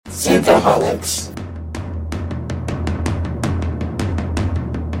Synthaholics.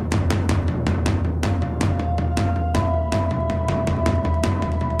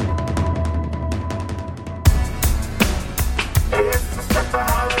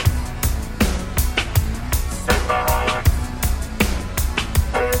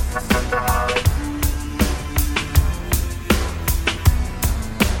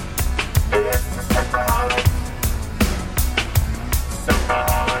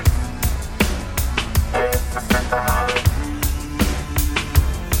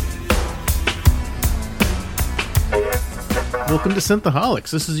 Welcome to Synthaholics.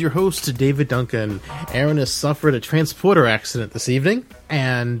 This is your host, David Duncan. Aaron has suffered a transporter accident this evening,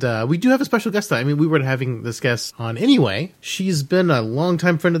 and we do have a special guest. I mean, we were having this guest on anyway. She's been a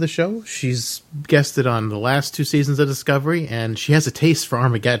longtime friend of the show. She's guested on the last 2 seasons of Discovery, and she has a taste for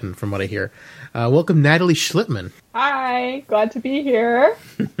Armageddon, from what I hear. Welcome, Natalie Schlitman. Hi, glad to be here.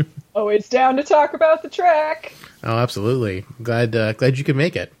 Always down to talk about the track. Oh, absolutely. Glad you could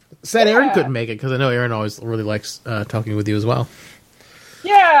make it. Sad Aaron couldn't make it, because I know Aaron always really likes talking with you as well.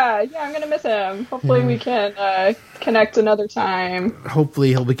 Yeah, I'm going to miss him. Hopefully we can connect another time.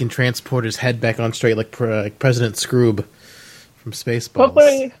 Hopefully we can transport his head back on straight like President Scroob from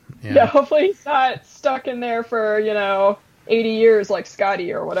Spaceballs. Hopefully he's not stuck in there for, 80 years like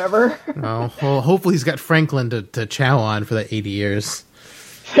Scotty or whatever. Oh, well, hopefully he's got Franklin to chow on for that 80 years.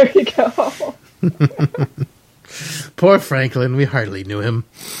 There you go. Poor Franklin, we hardly knew him.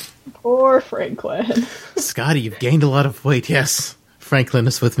 Poor Franklin. Scotty, you've gained a lot of weight. Yes, Franklin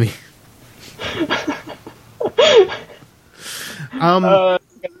is with me.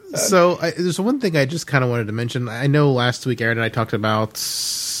 So there's one thing I just kind of wanted to mention. I know last week Aaron and I talked about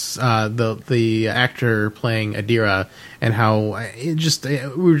the actor playing Adira and how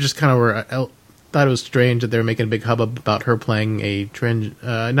thought it was strange that they were making a big hubbub about her playing not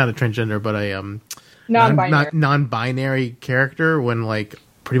a transgender, but a non-binary character when like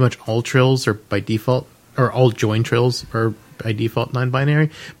pretty much all trills are by default, or all join trills are by default non-binary.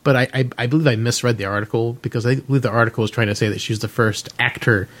 But I believe I misread the article, because I believe the article was trying to say that she's the first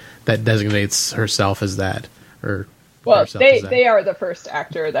actor that designates herself as that. They are the first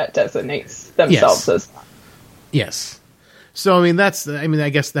actor that designates themselves as that. Yes. So I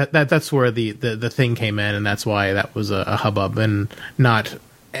guess that's where the thing came in, and that's why that was a hubbub and not.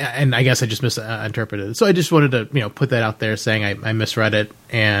 And I guess I just misinterpreted it. So I just wanted to, put that out there, saying I misread it,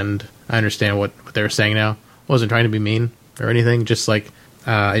 and I understand what they were saying now. I wasn't trying to be mean or anything, just like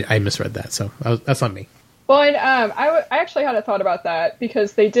I misread that. So that's on me. Well, and I actually had a thought about that,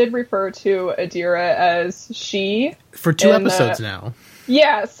 because they did refer to Adira as she. For 2 episodes now.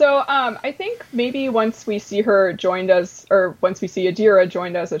 Yeah, so I think maybe once we see her joined as, or once we see Adira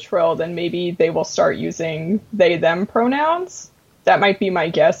joined as a Trill, then maybe they will start using they-them pronouns. That might be my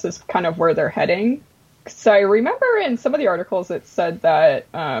guess, is kind of where they're heading. So I remember in some of the articles it said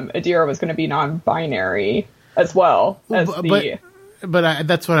that Adira was going to be non-binary as well. But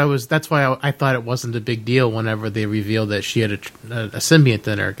that's why I thought it wasn't a big deal whenever they revealed that she had a symbiont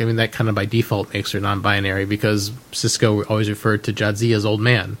in her. I mean, that kind of by default makes her non-binary, because Cisco always referred to Jadzia as old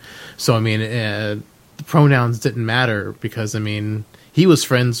man. So, the pronouns didn't matter, because, he was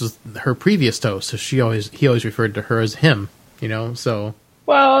friends with her previous host, so he always referred to her as him. So...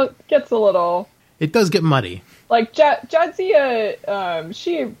 Well, it gets a little... It does get muddy. Like, Jadzia,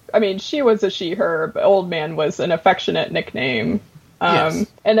 she was a she-her, but Old Man was an affectionate nickname. Yes.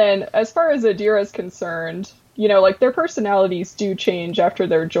 And then, as far as Adira is concerned, their personalities do change after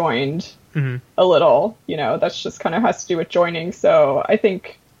they're joined a little. That's just kind of has to do with joining. So I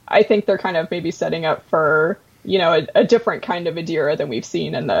think they're kind of maybe setting up for, a different kind of Adira than we've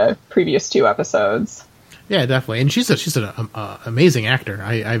seen in the previous 2 episodes. Yeah, definitely, and she's an amazing actor.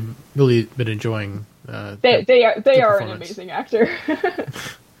 I've really been enjoying. They are an amazing actor.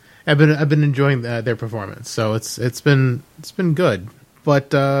 I've been enjoying their performance, so it's been good.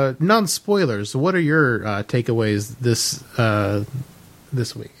 But non-spoilers, what are your takeaways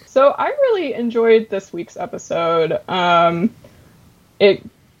this week? So I really enjoyed this week's episode. There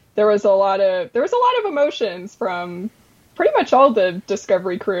was a lot of emotions from pretty much all the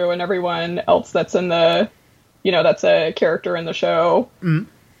Discovery crew and everyone else that's in that's a character in the show.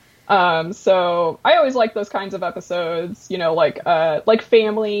 Mm-hmm. So I always like those kinds of episodes, like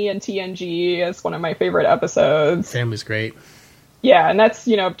Family and TNG is one of my favorite episodes. Family's great. Yeah, and that's,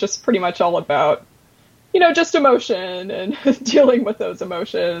 just pretty much all about, just emotion and dealing with those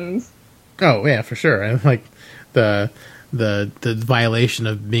emotions. Oh, yeah, for sure. And like the violation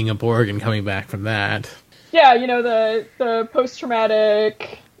of being a Borg and coming back from that. Yeah, the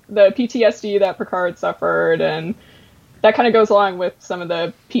post-traumatic, the PTSD that Picard suffered, and that kind of goes along with some of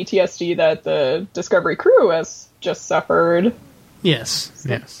the PTSD that the Discovery crew has just suffered. Yes,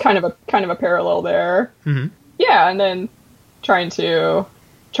 yes. Kind of a parallel there. Mm-hmm. Yeah, and then try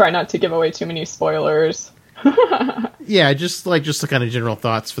not to give away too many spoilers. Yeah, just the kind of general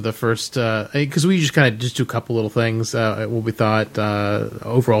thoughts for the first, because we just kind of just do a couple little things, what we thought,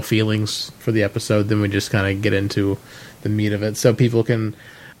 overall feelings for the episode, then we just kind of get into the meat of it, so people can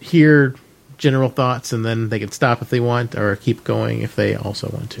hear general thoughts, and then they can stop if they want, or keep going if they also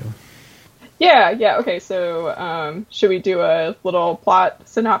want to. Yeah, okay, so should we do a little plot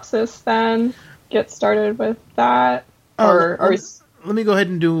synopsis then? Get started with that? Or are we... Let me go ahead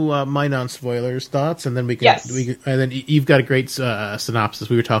and do my non-spoilers thoughts, and then we can. Yes. And then you've got a great synopsis.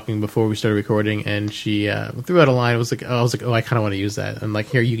 We were talking before we started recording, and she threw out a line. I was like, oh, I kind of want to use that. And like,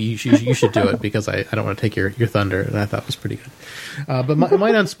 here, you should do it because I don't want to take your thunder. And I thought it was pretty good. But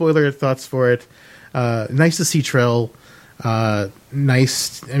my non-spoiler thoughts for it. Nice to see Trill.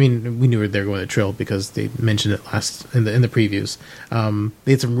 Nice. I mean, we knew they were going to Trill because they mentioned it last in the previews.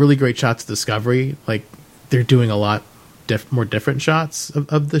 They had some really great shots of Discovery. Like, they're doing a lot more different shots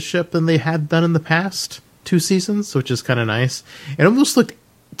of the ship than they had done in the past 2 seasons, which is kind of nice. It almost looked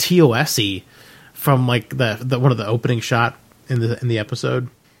TOS-y from like the one of the opening shot in the episode.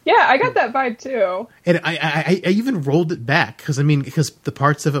 Yeah, I got that vibe too. And I even rolled it back because the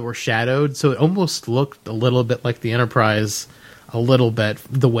parts of it were shadowed, so it almost looked a little bit like the Enterprise, a little bit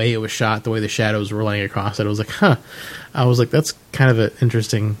the way it was shot, the way the shadows were laying across it. I was like, I was like, that's kind of an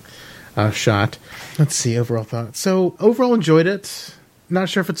interesting shot. Let's see, overall thoughts. So overall enjoyed it. Not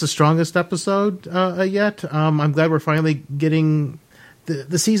sure if it's the strongest episode yet. I'm glad we're finally getting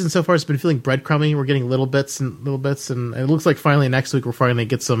the season so far has been feeling breadcrumby. We're getting little bits, and it looks like finally next week we're finally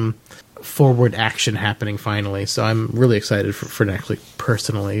get some forward action happening finally. So I'm really excited for next week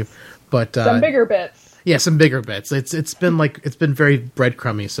personally. But some bigger bits. Yeah, some bigger bits. It's been very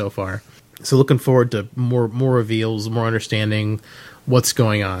breadcrumby so far. So looking forward to more reveals, more understanding what's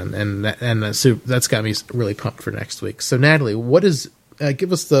going on, and so that's got me really pumped for next week. So Natalie, what is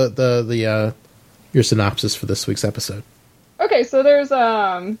give us the your synopsis for this week's episode? Okay, so there's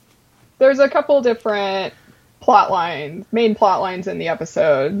a couple different main plot lines in the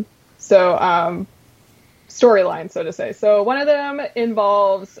episode. So storylines, so to say. So one of them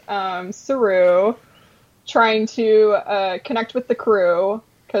involves Saru trying to connect with the crew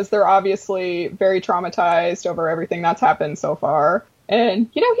because they're obviously very traumatized over everything that's happened so far. And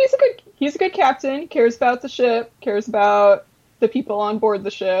he's a good captain, cares about the ship, cares about the people on board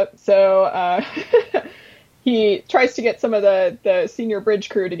the ship. So he tries to get some of the senior bridge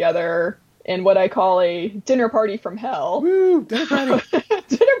crew together in what I call a dinner party from hell. Woo, dinner party.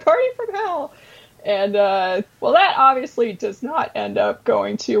 Dinner party from hell. And well, that obviously does not end up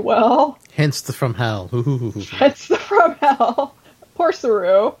going too well. Hence the from hell. Hence the from hell. Poor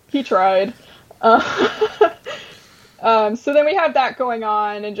Saru. He tried. So then we have that going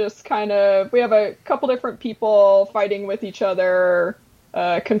on, and just kind of, we have a couple different people fighting with each other,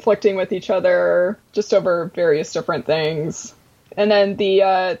 conflicting with each other, just over various different things. And then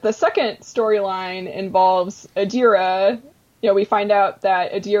the second storyline involves Adira. We find out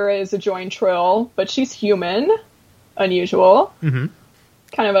that Adira is a joined Trill, but she's human. Unusual. Mm-hmm.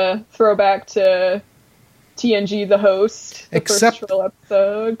 Kind of a throwback to TNG the Host, the first Trill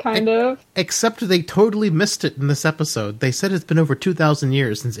episode, kind of. Except they totally missed it in this episode. They said it's been over 2,000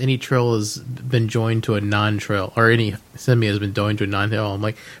 years since any Trill has been joined to a non-Trill, or any semi has been joined to a non-Trill. I'm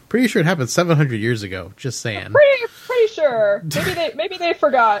like, pretty sure it happened 700 years ago. Just saying. Pretty sure. Maybe they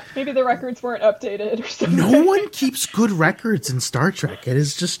forgot. Maybe the records weren't updated or something. No one keeps good records in Star Trek. It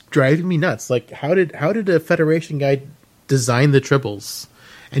is just driving me nuts. Like, how did a Federation guy design the triples?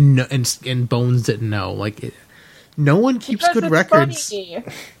 And Bones didn't know. Like, no one keeps good records. Funny.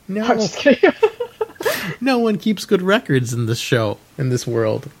 No, I'm just kidding. No one keeps good records in this show, in this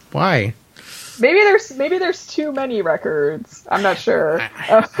world. Why? Maybe there's too many records. I'm not sure.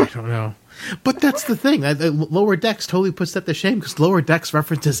 I don't know. But that's the thing. Lower Decks totally puts that to shame because Lower Decks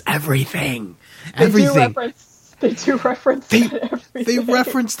references everything. Everything. They do reference everything. They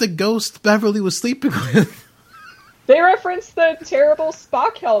reference the ghost Beverly was sleeping with. They referenced the terrible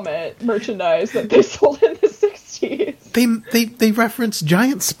Spock helmet merchandise that they sold in the 60s. They reference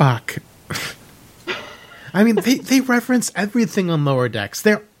Giant Spock. I mean, they reference everything on Lower Decks.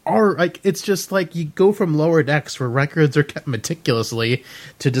 There are, like, it's just like you go from Lower Decks where records are kept meticulously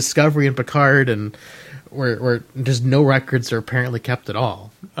to Discovery and Picard, and where just no records are apparently kept at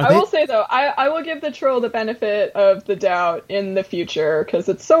all. I will say, though, I will give the Trill the benefit of the doubt in the future, because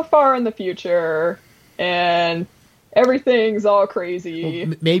it's so far in the future, and Everything's all crazy.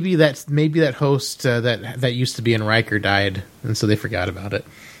 Well, maybe that host that used to be in Riker died, and so they forgot about it.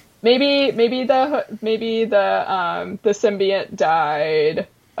 Maybe the symbiont died.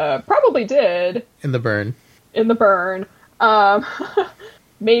 Probably did In the burn.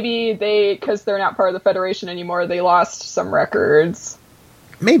 Maybe because they're not part of the Federation anymore, they lost some records.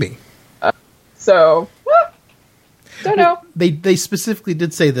 Maybe. Don't know. They specifically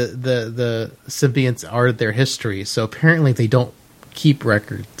did say that the symbionts are their history, so apparently they don't keep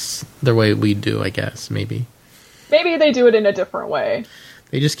records the way we do, I guess, maybe. Maybe they do it in a different way.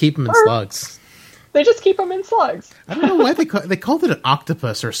 They just keep them in slugs. They just keep them in slugs. I don't know why they called it an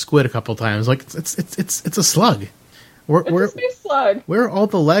octopus or squid a couple times. Like, it's a slug. It's a space slug. Where are all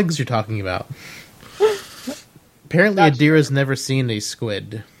the legs you're talking about? Apparently, Adira's never seen a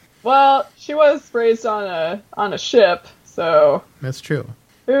squid. Well, she was raised on a ship, so That's true.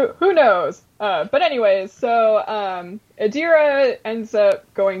 who knows? But anyways, so Adira ends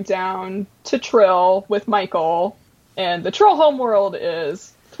up going down to Trill with Michael, and the Trill homeworld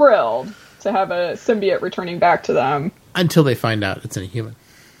is thrilled to have a symbiote returning back to them. Until they find out it's in a human.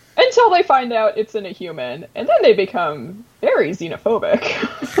 Until they find out it's in a human, and then they become very xenophobic.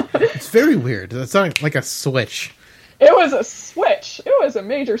 It's very weird. It's like a switch. It was a switch. It was a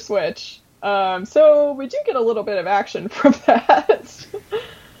major switch. So we do get a little bit of action from that.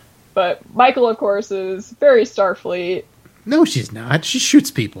 But Michael, of course, is very Starfleet. No, she's not. She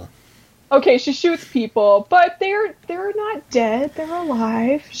shoots people. Okay, she shoots people, but they're not dead. They're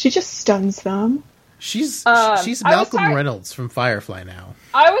alive. She just stuns them. She's Malcolm Reynolds from Firefly now.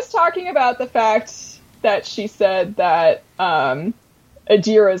 I was talking about the fact that she said that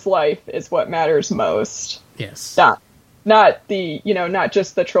Adira's life is what matters most. Yes. Not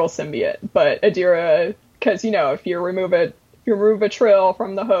just the Trill symbiote, but Adira, because if you remove a Trill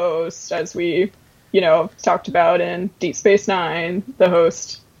from the host, as we talked about in Deep Space Nine, the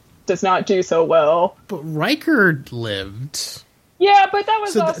host does not do so well. But Riker lived. Yeah, but that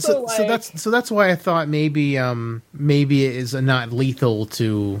was so that's why I thought maybe it is not lethal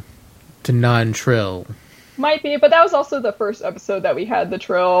to non-Trill. Might be, but that was also the first episode that we had the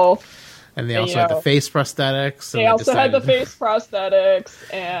Trill. And they also had the face prosthetics. They also had the face prosthetics,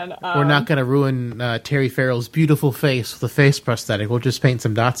 and we're not going to ruin Terry Farrell's beautiful face with a face prosthetic. We'll just paint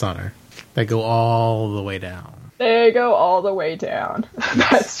some dots on her that go all the way down. They go all the way down.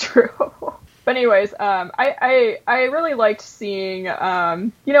 That's true. But anyways, I really liked seeing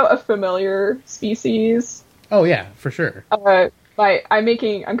a familiar species. Oh yeah, for sure.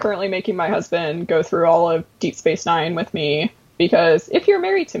 I'm currently making my husband go through all of Deep Space Nine with me. Because if you're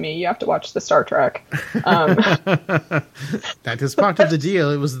married to me, you have to watch the Star Trek. That is part of the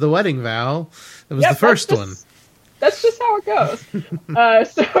deal. It was the wedding vow. It was the first one. That's just how it goes.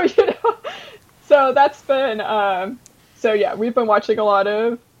 So that's been... so yeah, we've been watching a lot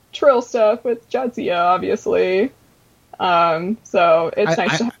of Trill stuff with Jadzia, obviously. So it's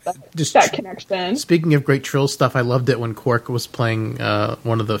nice to have that connection. Speaking of great Trill stuff, I loved it when Quark was playing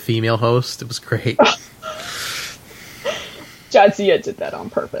one of the female hosts. It was great. Jadzia did that on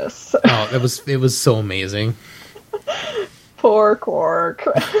purpose. Oh, it was so amazing. Poor Quark.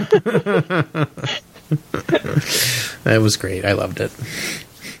 That was great. I loved it.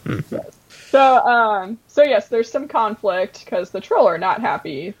 So yes, there's some conflict because the Trill are not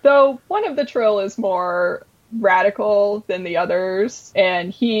happy. Though one of the Trill is more radical than the others,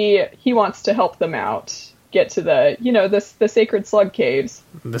 and he wants to help them out. Get to the sacred slug caves.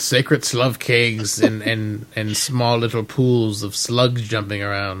 The sacred slug caves and small little pools of slugs jumping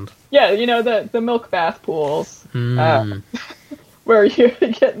around. Yeah, the milk bath pools. Where you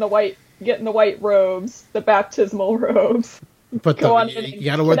get in the white robes, the baptismal robes. But you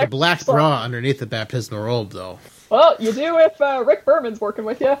gotta wear the black bra underneath the baptismal robe, though. Well, you do if Rick Berman's working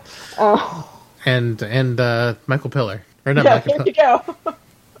with you. And Michael Piller. Or not Michael Piller. There you go.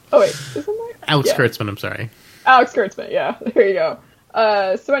 Oh, wait. Isn't there? Alex Kurtzman, I'm sorry. Alex Kurtzman, yeah. There you go.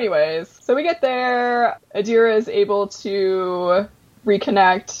 So anyways, so we get there. Adira is able to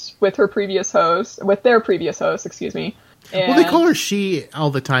reconnect with their previous host, excuse me. And well, they call her she all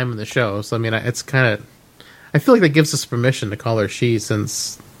the time in the show, so I mean, it's kind of... I feel like that gives us permission to call her she,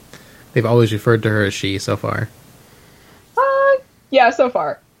 since they've always referred to her as she so far. Yeah, so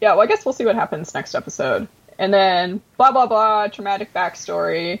far. Yeah, well, I guess we'll see what happens next episode. And then, blah, blah, blah, traumatic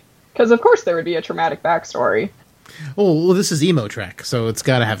backstory. Because, of course, there would be a traumatic backstory. Oh, well, this is Emo Trek, so it's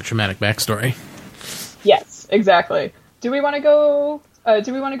got to have a traumatic backstory. Yes, exactly. Do we want to go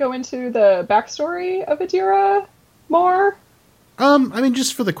into the backstory of Adira more? I mean,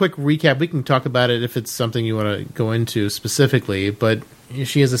 just for the quick recap, we can talk about it if it's something you want to go into specifically. But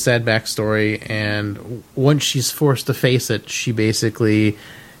she has a sad backstory, and once she's forced to face it, she basically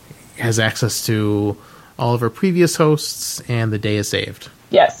has access to all of her previous hosts, and the day is saved.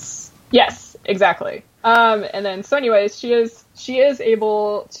 Yes, exactly. And then, so anyways, she is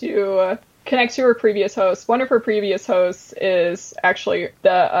able to connect to her previous host. One of her previous hosts is actually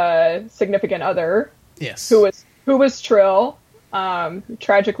the significant other. Yes. Who was Trill, who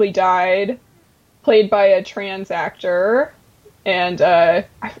tragically died, played by a trans actor. And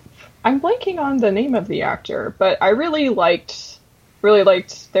I'm blanking on the name of the actor, but I really liked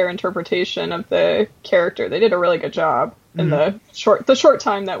their interpretation of the character. They did a really good job in the short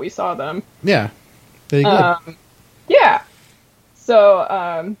time that we saw them. Yeah. Very good. Yeah.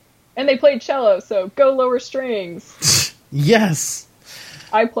 So, and they played cello, so go lower strings. Yes.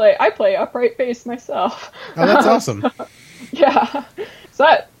 I play upright bass myself. Oh, that's awesome. Yeah. So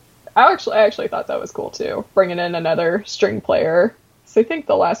I actually thought that was cool too, bringing in another string player. So I think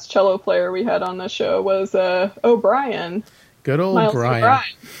the last cello player we had on the show was O'Brien. Good old Miles Brian.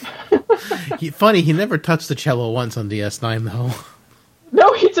 Funny, he never touched the cello once on DS9 though.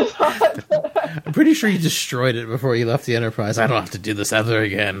 No, he did not. I'm pretty sure he destroyed it before he left the Enterprise. I don't have to do this ever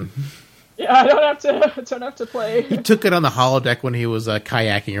again. Yeah, I don't have to play. He took it on the holodeck when he was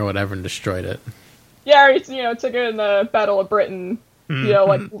kayaking or whatever and destroyed it. Yeah, he took it in the Battle of Britain.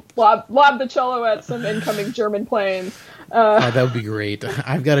 Like lob the cello at some incoming German planes. That would be great.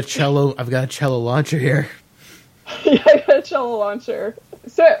 I've got a cello launcher here. Yeah, I got a cello launcher.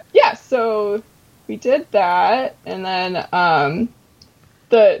 So we did that, and then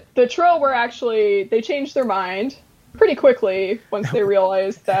the Trill were actually, they changed their mind pretty quickly once they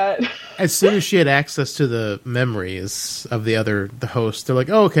realized that. As soon as she had access to the memories of the host, they're like,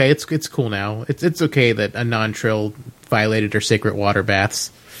 "Oh, okay, it's cool now. It's okay that a non-Trill violated her sacred water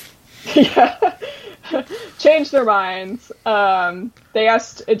baths." Yeah, changed their minds. They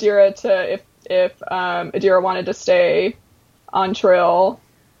asked Adira if Adira wanted to stay on Trill,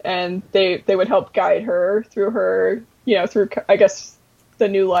 and they would help guide her through her, through, I guess, the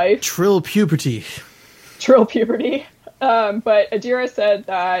new life. Trill puberty. But Adira said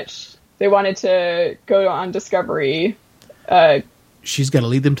that they wanted to go on Discovery. She's got to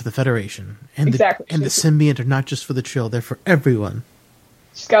lead them to the Federation. And exactly. The symbiont are not just for the Trill, they're for everyone.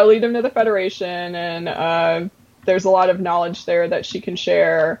 She's got to lead them to the Federation, and there's a lot of knowledge there that she can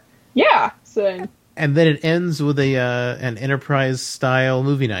share. Yeah. And then it ends with an Enterprise-style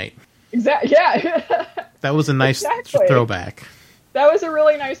movie night. Exactly. Yeah. That was a nice throwback. That was a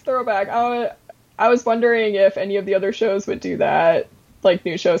really nice throwback. I was wondering if any of the other shows would do that, like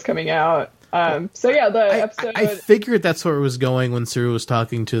new shows coming out. The episode. I figured that's where it was going when Saru was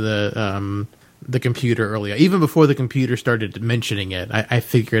talking to the computer earlier. Even before the computer started mentioning it, I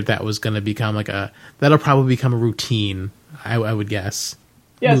figured that was going to become that'll probably become a routine. I would guess.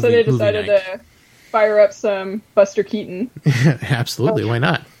 Yeah, so they decided to fire up some Buster Keaton. Absolutely, why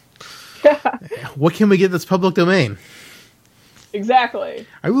not? What can we get that's public domain? Exactly.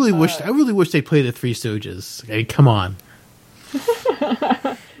 I really wish they played the Three Stooges. Okay, come on.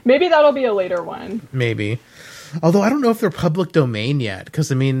 Maybe that'll be a later one. Maybe. Although I don't know if they're public domain yet, because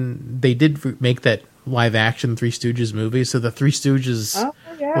they did make that live action Three Stooges movie, so the Three Stooges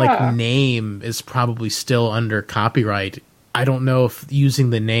name is probably still under copyright. I don't know if using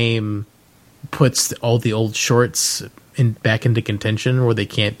the name puts all the old shorts back into contention where they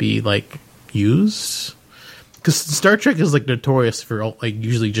can't be used. Because Star Trek is notorious for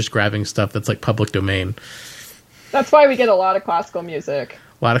usually just grabbing stuff that's public domain. That's why we get a lot of classical music.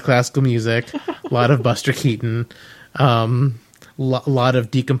 A lot of classical music, a lot of Buster Keaton, lot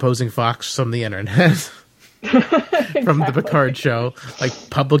of decomposing Fox from the internet, from the Picard show,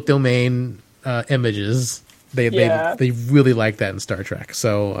 public domain images. They really like that in Star Trek.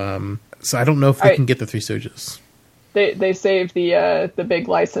 So I don't know if we can get the Three Stooges. They saved the big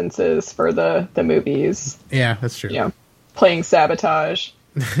licenses for the movies. Yeah, that's true. Playing Sabotage.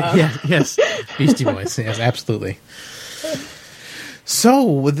 Yes, Beastie Boys. Yes, absolutely. So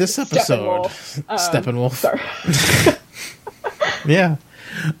with this episode, Steppenwolf. Sorry. Yeah.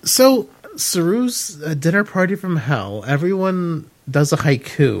 So Saru's dinner party from hell. Everyone does a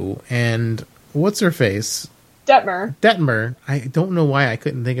haiku, and what's her face? Detmer. I don't know why I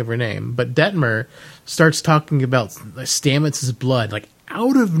couldn't think of her name, but Detmer starts talking about Stamets' blood,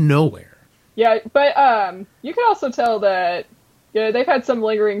 out of nowhere. Yeah, but you can also tell that they've had some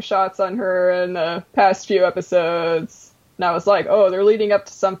lingering shots on her in the past few episodes. And I was like, oh, they're leading up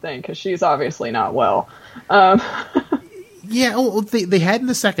to something, because she's obviously not well. Yeah, they had in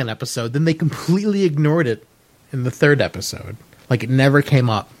the second episode, then they completely ignored it in the third episode. It never came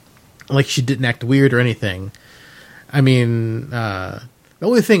up. She didn't act weird or anything. I mean, The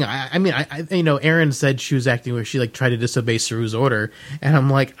only thing, I Aaron said she was acting where she like tried to disobey Saru's order, and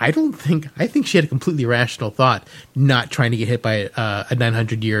I'm like, I think she had a completely rational thought, not trying to get hit by a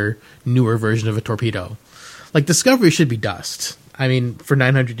 900-year newer version of a torpedo. Like, Discovery should be dust. I mean, for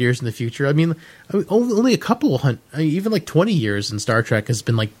 900 years in the future. I mean only a couple, even like 20 years in Star Trek has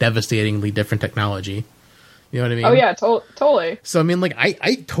been like devastatingly different technology. You know what I mean? Oh yeah, totally. So I mean, like,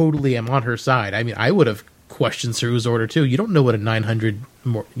 I totally am on her side. I mean, I would have questioned Saru's order too. You don't know what a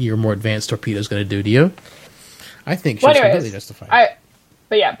 900-year more advanced torpedo is going to do to you. I think she's completely justified.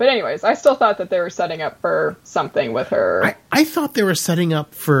 But anyways, I still thought that they were setting up for something with her. I thought they were setting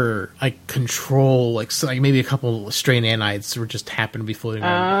up for like control, like maybe a couple stray nanites were just happened to be floating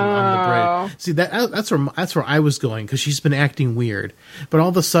on the bridge. See, that's where I was going, because she's been acting weird. But all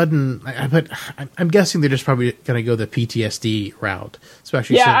of a sudden, I'm guessing they're just probably going to go the PTSD route,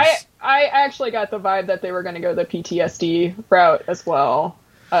 especially since I actually got the vibe that they were going to go the PTSD route as well.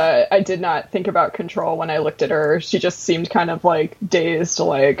 I did not think about control when I looked at her. She just seemed kind of like dazed,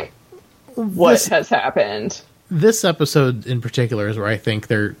 like, what has happened? This episode in particular is where I think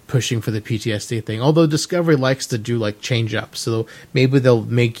they're pushing for the PTSD thing. Although Discovery likes to do like change up, so maybe they'll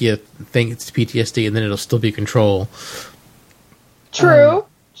make you think it's PTSD and then it'll still be control. True.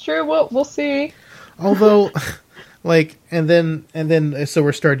 We'll see. Although, like, and then so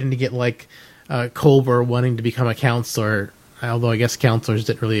we're starting to get like Culber wanting to become a counselor. Although I guess counselors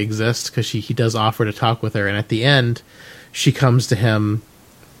didn't really exist, because he does offer to talk with her, and at the end, she comes to him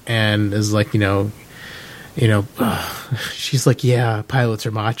and is like, she's like, yeah, pilots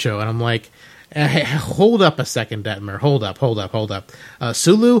are macho, and I'm like, hold up a second, Detmer, hold up.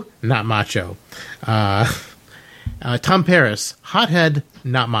 Sulu, not macho. Tom Paris, hothead,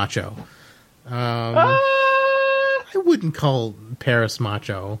 not macho. I wouldn't call Paris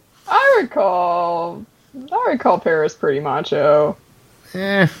macho. I would call Paris pretty macho.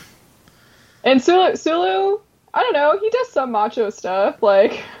 And Sulu, I don't know, he does some macho stuff,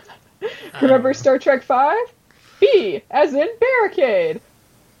 like, remember Star Trek V? B, as in barricade.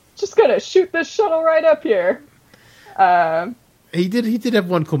 Just gonna shoot this shuttle right up here. He did have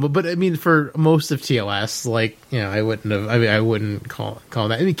one cool, but I mean, for most of TOS, like, I wouldn't call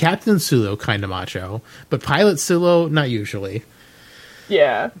that. I mean, Captain Sulu kind of macho, but Pilot Sulu, not usually.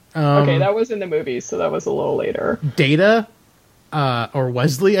 Yeah. Okay, that was in the movie, so that was a little later. Data, or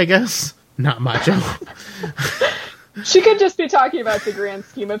Wesley, I guess, not macho. She could just be talking about the grand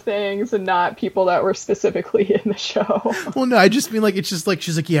scheme of things and not people that were specifically in the show. Well, no, I just mean, like, it's just like,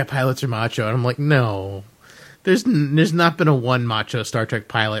 she's like, yeah, pilots are macho. And I'm like, no. There's not been a one macho Star Trek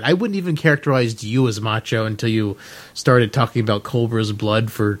pilot. I wouldn't even characterize you as macho until you started talking about Culber's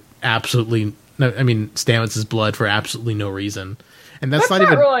blood for absolutely... No, I mean, Stamets' blood for absolutely no reason. And that's not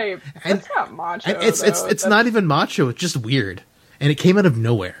even really. That's not macho. It's not even macho. It's just weird, and it came out of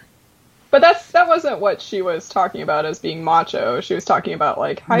nowhere. But that wasn't what she was talking about as being macho. She was talking about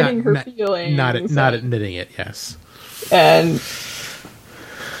like hiding her feelings, not admitting it. Yes, and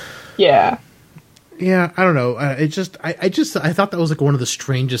yeah. Yeah, I don't know. I thought that was like one of the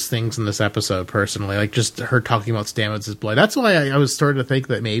strangest things in this episode, personally. Like, just her talking about Stamets' blood. That's why I was starting to think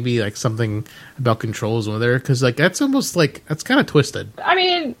that maybe like something about controls with her, because like that's almost like that's kind of twisted. I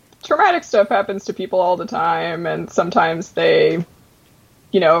mean, traumatic stuff happens to people all the time, and sometimes they,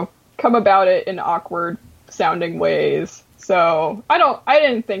 come about it in awkward sounding ways. So I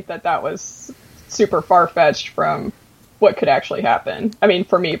didn't think that was super far fetched from what could actually happen. I mean,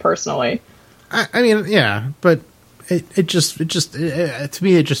 for me personally. I mean, yeah, but it just to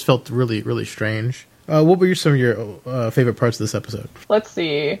me it just felt really, really strange. What were some of your favorite parts of this episode? Let's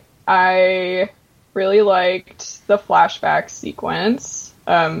see. I really liked the flashback sequence,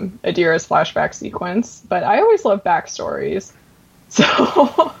 Adira's flashback sequence, but I always love backstories,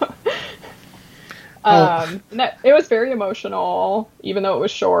 so it was very emotional, even though it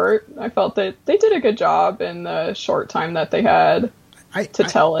was short. I felt that they did a good job in the short time that they had. To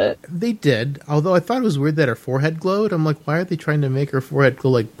tell it. They did, although I thought it was weird that her forehead glowed. I'm like, why are they trying to make her forehead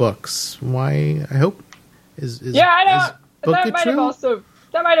glow like books? Why? I hope I don't. That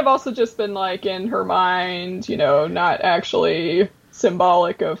might have also just been like in her mind, not actually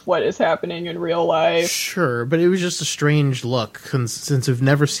symbolic of what is happening in real life. Sure, but it was just a strange look since we've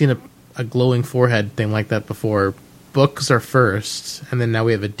never seen a glowing forehead thing like that before. Books are first, and then now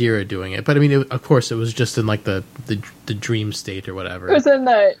we have Adira doing it. But I mean, of course, it was just in like the dream state or whatever. It was in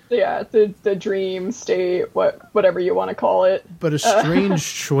the dream state, whatever you want to call it. But a strange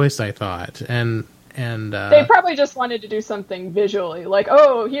choice, I thought, and they probably just wanted to do something visually, like,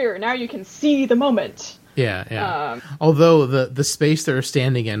 oh, here, now you can see the moment. Yeah. Although the space they're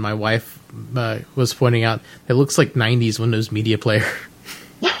standing in, my wife was pointing out, it looks like '90s Windows Media Player.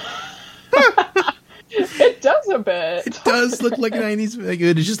 a bit. It does look like 90s. Like,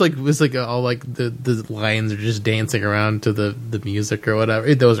 it's just like, it was like all like the lions are just dancing around to the music or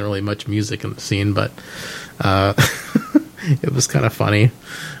whatever. There wasn't really much music in the scene, but it was kind of funny.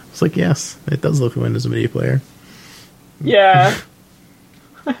 It's like, yes, it does look like Windows Media Player. Yeah,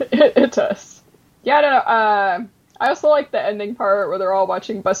 it does. Yeah, I don't know. I also like the ending part where they're all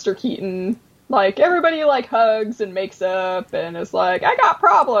watching Buster Keaton. Like, everybody, like, hugs and makes up and is like, I got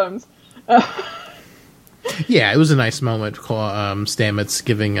problems. Yeah, it was a nice moment. Stamets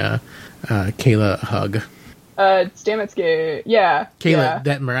giving Kayla a hug. Stamets gay. Yeah. Kayla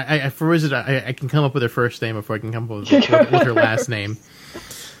Detmer. I can come up with her first name before I can come up with her last name.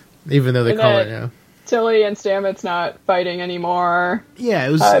 Even though they call it, yeah. Tilly and Stamets not fighting anymore. Yeah,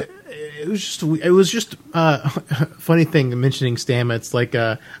 it was just funny thing mentioning Stamets. Like,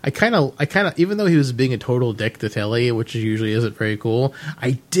 I kind of, even though he was being a total dick to Tilly, which usually isn't very cool,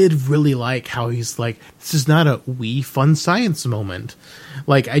 I did really like how he's like, this is not a wee fun science moment.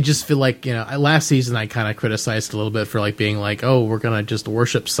 Like, I just feel like, last season I kind of criticized a little bit for like being like, oh, we're gonna just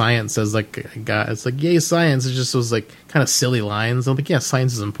worship science as like a God. It's like, yay, science. It just was like kind of silly lines. I'm like, yeah,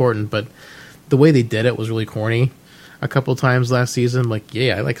 science is important, but the way they did it was really corny. A couple times last season, like,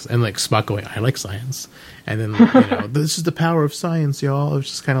 yeah, and like Spock going, I like science, and then this is the power of science, y'all. It was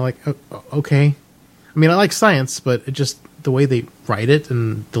just kind of like, oh, okay. I mean, I like science, but it just the way they write it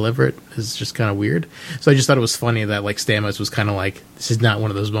and deliver it is just kind of weird. So I just thought it was funny that like Stamets was kind of like, this is not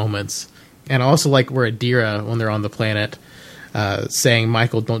one of those moments. And I also like where Adira, when they're on the planet, saying,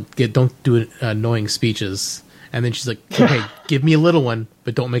 Michael, don't do annoying speeches, and then she's like, okay, give me a little one,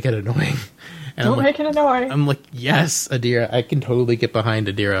 but don't make it annoying. And don't make it annoying. I'm like, yes, Adira. I can totally get behind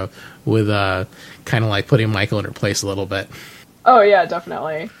Adira with kind of like putting Michael in her place a little bit. Oh yeah,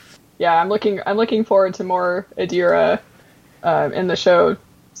 definitely. Yeah, I'm looking forward to more Adira in the show,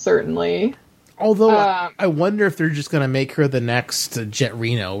 certainly. Although I wonder if they're just going to make her the next Jet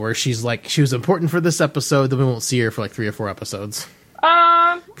Reno, where she's like, she was important for this episode, then we won't see her for like 3 or 4 episodes.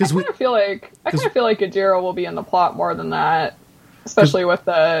 I kind of feel like Adira will be in the plot more than that, especially with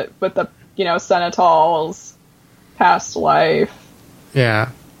the Xenatal's past life. Yeah.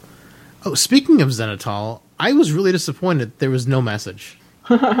 Oh, speaking of Xenatal, I was really disappointed there was no message.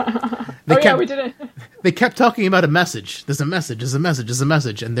 We didn't. They kept talking about a message. There's a message,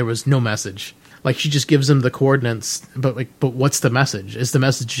 and there was no message. Like, she just gives them the coordinates, but what's the message? Is the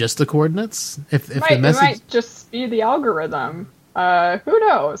message just the coordinates? It might just be the algorithm. Who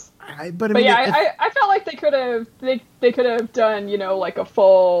knows? I felt like they could have done, like a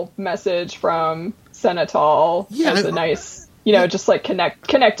full message from Xenatal as a nice, just like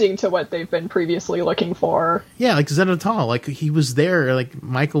connecting to what they've been previously looking for. Yeah, like Xenatal, like he was there, like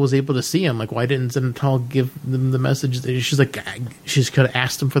Michael was able to see him. Like, why didn't Xenatal give them the message? She's like, she could have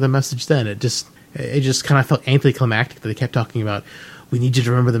asked him for the message then. It just kind of felt anticlimactic that they kept talking about, we need you to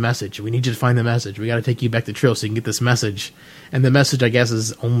remember the message. We need you to find the message. We got to take you back to Trill so you can get this message. And the message, I guess,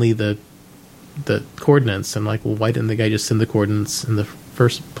 is only the coordinates. And like, well, why didn't the guy just send the coordinates in the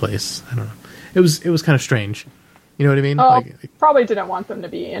first place? I don't know. It was kind of strange. You know what I mean? Oh, probably didn't want them to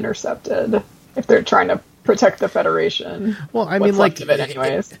be intercepted if they're trying to protect the Federation. Well, I mean, like, left of it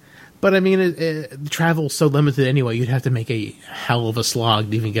anyways. But I mean, travel's so limited anyway. You'd have to make a hell of a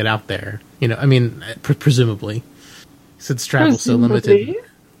slog to even get out there. I mean, presumably. Since travel's so limited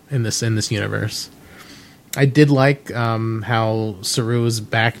in this universe. I did like how Saru is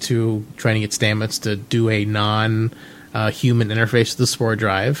back to trying to get Stamets to do a non-human interface to the Spore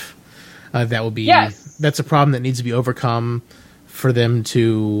Drive. That would be that's a problem that needs to be overcome for them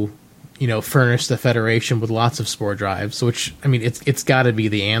to, furnish the Federation with lots of Spore Drives. Which, I mean, it's got to be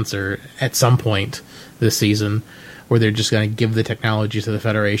the answer at some point this season, where they're just going to give the technology to the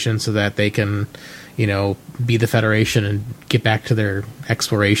Federation so that they can, be the Federation and get back to their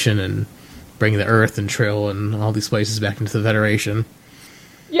exploration and bring the Earth and Trill and all these places back into the Federation.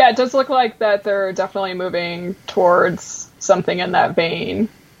 Yeah, it does look like that they're definitely moving towards something in that vein.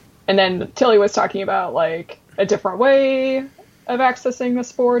 And then Tilly was talking about, like, a different way of accessing the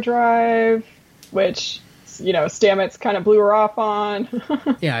Spore Drive, which, Stamets kind of blew her off on.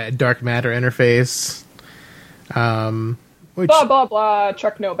 Yeah, a dark matter interface. Blah, blah, blah,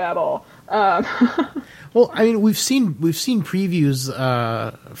 Truck no babble. Well, I mean, we've seen previews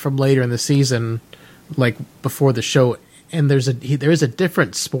from later in the season, like before the show, and there is a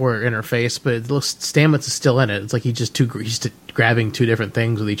different Spore interface, but it looks Stamets is still in it. It's like he's just grabbing 2 different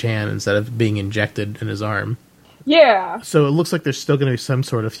things with each hand instead of being injected in his arm. Yeah. So it looks like there's still going to be some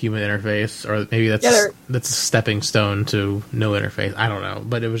sort of human interface, or maybe that's a stepping stone to no interface. I don't know,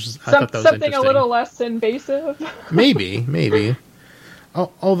 but it was just I thought that was something interesting. A little less invasive. maybe.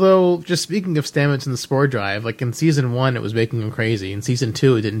 Although, just speaking of Stamets and the Spore Drive, like in season 1, it was making him crazy. In season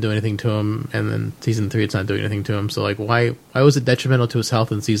 2, it didn't do anything to him, and then season 3, it's not doing anything to him. So, like, why was it detrimental to his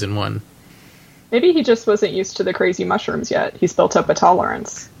health in season 1? Maybe he just wasn't used to the crazy mushrooms yet. He's built up a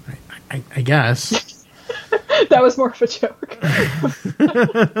tolerance. I guess. That was more of a joke.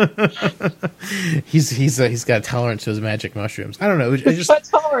 He's got a tolerance to his magic mushrooms. I don't know. He's got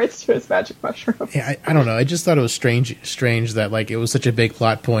tolerance to his magic mushrooms. Yeah, I don't know. I just thought it was strange that like it was such a big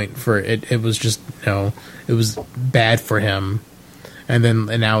plot point for it. It was just it was bad for him, and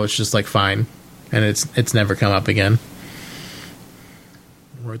now it's just like fine, and it's never come up again.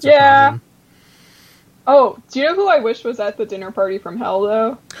 Yeah. Oh, do you know who I wish was at the dinner party from hell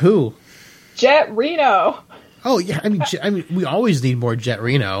though? Who? Jet Reno. Oh yeah, I mean, we always need more Jet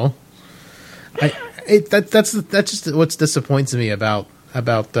Reno. That's just what disappoints me about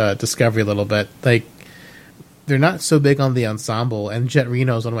Discovery a little bit. Like, they're not so big on the ensemble, and Jet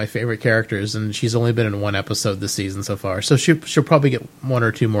Reno is one of my favorite characters, and she's only been in one episode this season so far. So she'll probably get 1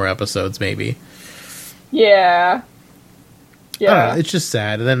 or 2 more episodes, maybe. Yeah. I don't know, it's just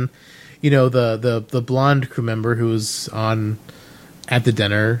sad. And then, the blonde crew member who's on at the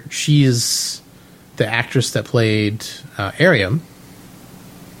dinner, she's the actress that played Ariam.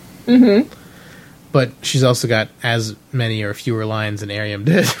 Mm-hmm. But she's also got as many or fewer lines than Ariam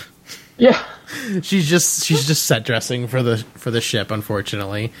did. Yeah. she's just set dressing for the ship,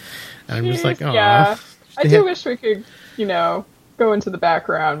 unfortunately. And I'm just like, oh. Yeah. I do wish we could, go into the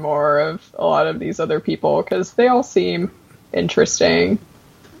background more of a lot of these other people, because they all seem interesting.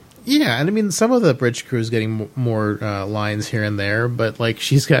 Yeah, and I mean, some of the bridge crew is getting more lines here and there, but like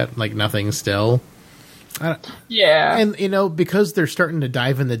she's got like nothing still. Yeah, and because they're starting to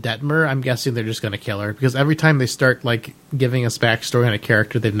dive into Detmer, I'm guessing they're just going to kill her, because every time they start like giving us backstory on a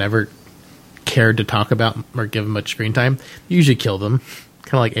character they've never cared to talk about or give them much screen time, they usually kill them,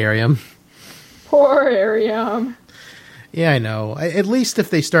 kind of like Ariam. Poor Ariam. Yeah, I know. At least if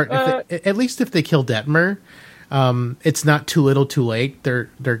they start, at least if they kill Detmer. It's not too little, too late.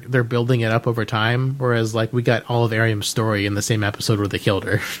 They're building it up over time. Whereas, like, we got all of Ariam's story in the same episode where they killed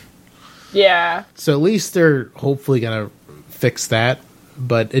her. Yeah. So at least they're hopefully gonna fix that.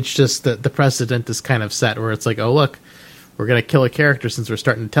 But it's just that the precedent is kind of set, where it's like, oh look, we're gonna kill a character since we're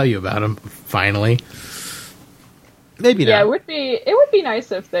starting to tell you about him. Finally, maybe not. Yeah, it would be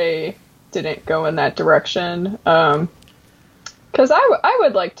nice if they didn't go in that direction. Because I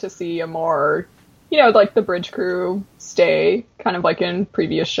would like to see a more, like the bridge crew stay kind of like in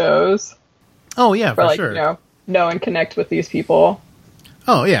previous shows. Oh yeah, for like, sure. Know and connect with these people.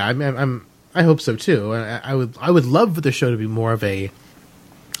 Oh yeah, I hope so too. I would love for the show to be more of a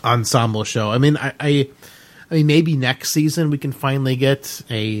ensemble show. I mean, I mean, maybe next season we can finally get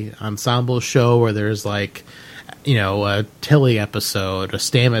a ensemble show where there's like, a Tilly episode, a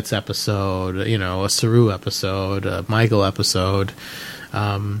Stamets episode, a Saru episode, a Michael episode.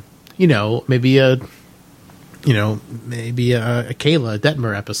 Maybe a Kayla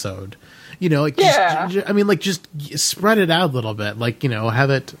Detmer episode. Just spread it out a little bit. Like,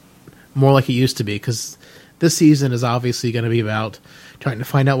 have it more like it used to be. Because this season is obviously going to be about trying to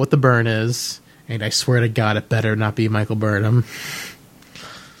find out what the burn is. And I swear to God, it better not be Michael Burnham.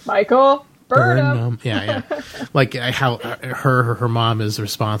 Michael Burnham. Yeah. Like how her mom is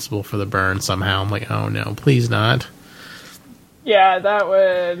responsible for the burn somehow. I'm like, oh no, please not. Yeah, that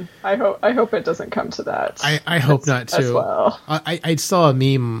would. I hope it doesn't come to that. I hope not too. As well. I saw a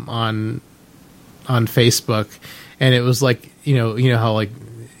meme on Facebook, and it was like how like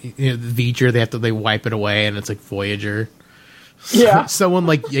the V'ger they wipe it away, and it's like Voyager. Yeah. Someone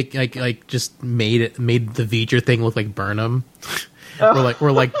like just made the V'ger thing look like Burnham.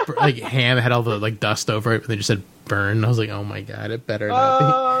 Or like Ham had all the like dust over it, and they just said burn. I was like, oh my God, it better not be.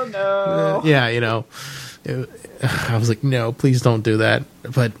 Oh no. Yeah, I was like, no, please don't do that.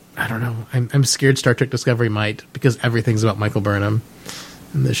 But I don't know. I'm scared Star Trek Discovery might, because everything's about Michael Burnham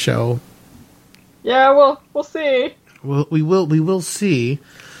in this show. Yeah, we'll see. Well, we will see.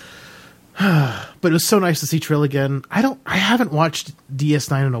 But it was so nice to see Trill again. I haven't watched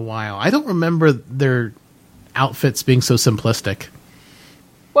DS9 in a while. I don't remember their outfits being so simplistic.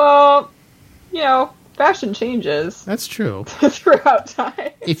 Well, fashion changes. That's true. Throughout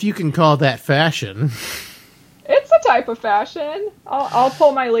time. If you can call that fashion. It's a type of fashion. I'll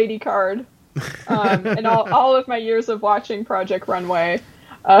pull my lady card. And all of my years of watching Project Runway.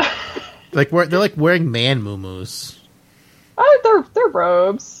 They're like wearing man muumuus. Oh, they're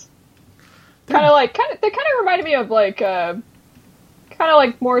robes. They kind of reminded me of like kind of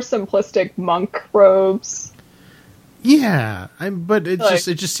like more simplistic monk robes. Yeah, but it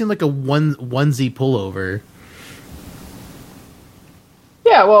just seemed like a onesie pullover.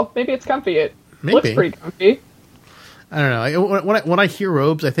 Yeah, well, maybe it's comfy. It looks pretty comfy. I don't know. When I hear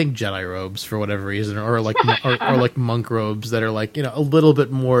robes, I think Jedi robes for whatever reason, or like or like monk robes that are like, you know, a little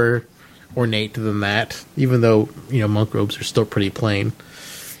bit more ornate than that. Even though, you know, monk robes are still pretty plain.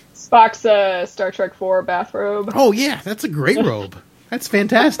 Spock's Star Trek IV bathrobe. Oh yeah, that's a great robe. That's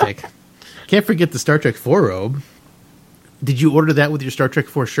fantastic. Can't forget the Star Trek IV robe. Did you order that with your Star Trek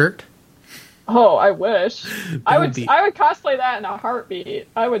IV shirt? Oh, I wish. I would cosplay that in a heartbeat.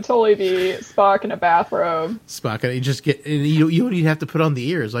 I would totally be Spock in a bathrobe. Spock, and you just get, and you don't even have to put on the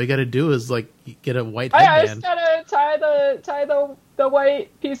ears. All you got to do is like get a white headband. I just gotta tie the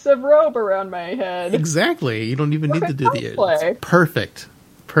white piece of robe around my head. Exactly. You don't even need to do the ears. It's perfect.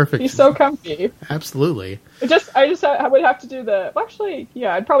 He's so comfy. Absolutely. I would have to do the. Well, actually,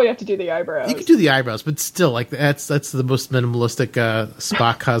 yeah, I'd probably have to do the eyebrows. You could do the eyebrows, but still, like that's the most minimalistic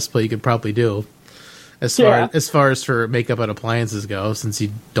Spock cosplay you could probably do, as far as for makeup and appliances go, since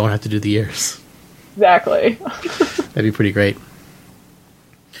you don't have to do the ears. Exactly. That'd be pretty great.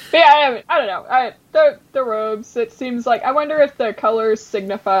 But yeah, I don't know. The robes. It seems like, I wonder if the colors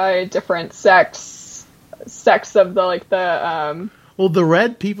signify different sects of the. Well, the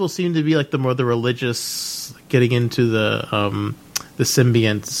red people seem to be like the religious, getting into the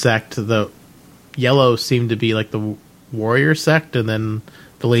symbiont sect. The yellow seemed to be like the warrior sect, and then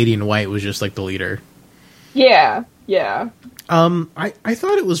the lady in white was just like the leader. Yeah. I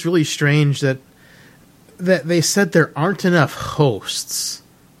thought it was really strange that they said there aren't enough hosts.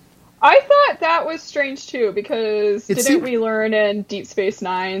 I thought that was strange too, because we learn in Deep Space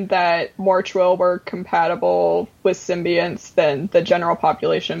Nine that more Trill were compatible with symbionts than the general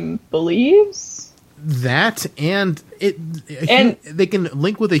population believes? That and they can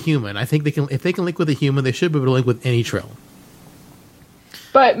link with a human. I think if they can link with a human, they should be able to link with any Trill.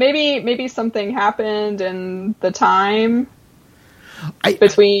 But maybe something happened in the time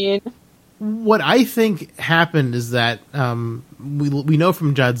between. What I think happened is that we know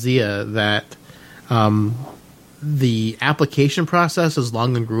from Jadzia that the application process is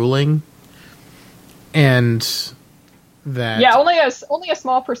long and grueling, and that only a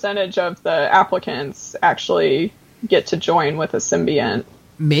small percentage of the applicants actually get to join with a symbiont.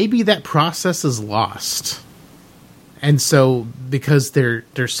 Maybe that process is lost, and so because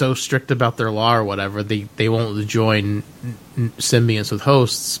they're so strict about their law or whatever, they won't join symbionts with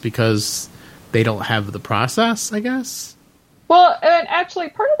hosts because they don't have the process, I guess. Well, and actually,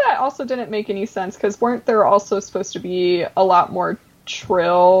 part of that also didn't make any sense, because weren't there also supposed to be a lot more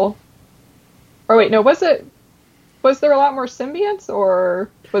Trill? Or wait, no, was there a lot more symbionts, or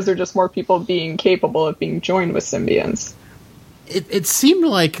was there just more people being capable of being joined with symbionts? It seemed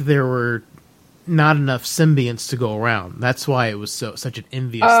like there were not enough symbionts to go around. That's why it was such an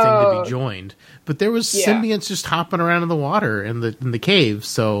envious thing to be joined. But there was symbionts just hopping around in the water in the cave,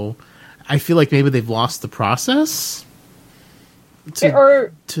 so I feel like maybe they've lost the process.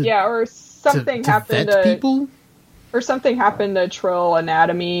 Or something happened to people, or something happened to Trill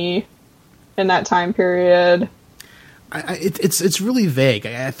anatomy in that time period. It's really vague.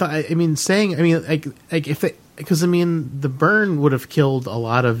 Because the burn would have killed a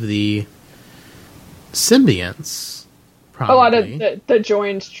lot of the symbionts. Probably. A lot of the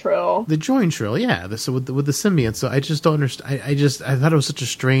joined Trill. The joined Trill, yeah. So with the symbionts, so I just don't understand. I thought it was such a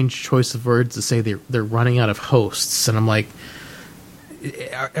strange choice of words to say they're running out of hosts, and I'm like,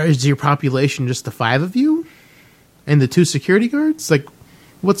 is your population just the 5 of you and the 2 security guards? Like,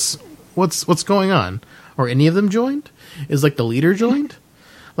 what's going on? Or any of them joined? Is like the leader joined?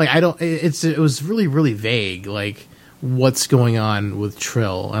 Like, I don't. It was really, really vague. Like, what's going on with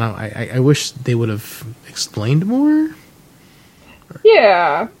Trill? And I wish they would have explained more.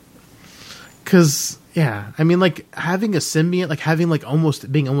 Yeah. Because, like, having a symbiont, like,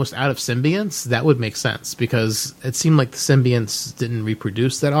 being almost out of symbionts, that would make sense. Because it seemed like the symbionts didn't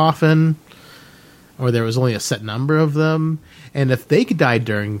reproduce that often, or there was only a set number of them. And if they could die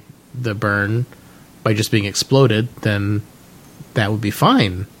during the burn by just being exploded, then that would be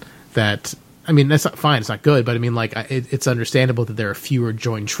fine. That's not fine, it's not good, but it's understandable that there are fewer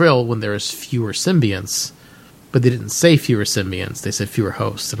joined Trill when there is fewer symbionts. But they didn't say fewer symbionts; they said fewer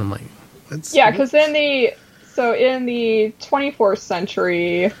hosts, and I'm like, because in the 24th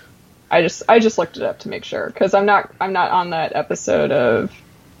century, I just looked it up to make sure, because I'm not on that episode of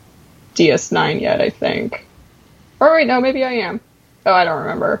DS9 yet, I think. Or wait, no, maybe I am. Oh, I don't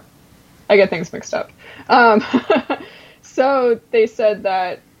remember. I get things mixed up. So they said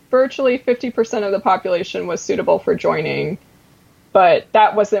that virtually 50% of the population was suitable for joining, but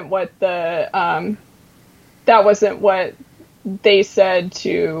that wasn't what they said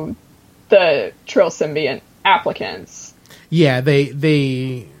to the Trill symbiont applicants. Yeah,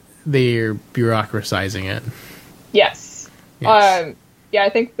 they're bureaucratizing it. Yes. Yes. Yeah, I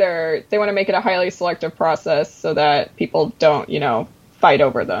think they want to make it a highly selective process so that people don't, fight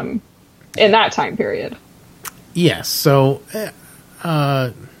over them in that time period. Yes. So,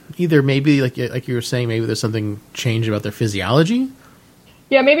 either maybe like you were saying, maybe there's something changed about their physiology.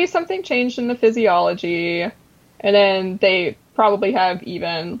 Yeah, maybe something changed in the physiology, and then they probably have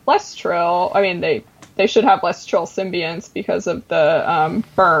even less Trill. I mean, they should have less Trill symbionts because of the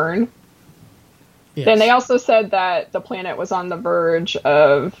burn. Yes. Then they also said that the planet was on the verge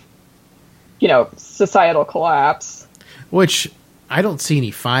of, societal collapse. Which, I don't see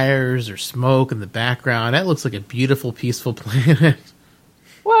any fires or smoke in the background. That looks like a beautiful, peaceful planet.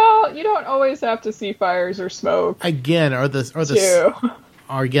 Well, you don't always have to see fires or smoke. Again, are the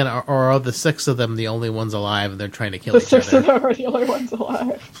 6 of them the only ones alive and they're trying to kill each other? The 6 of them are the only ones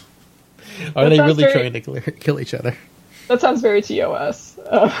alive. Are they really trying to kill each other? That sounds very TOS.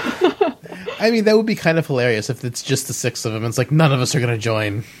 I mean, that would be kind of hilarious if it's just the 6 of them. It's like, none of us are going to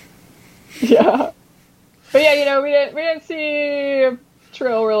join. Yeah. But yeah, we didn't see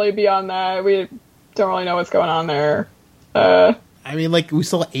Trill really beyond that. We don't really know what's going on there. I mean, like, we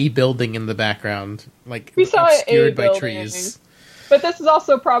saw a building in the background, like, we saw obscured by building. trees. But this is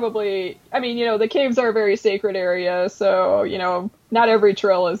also probably, I mean, the caves are a very sacred area, so, not every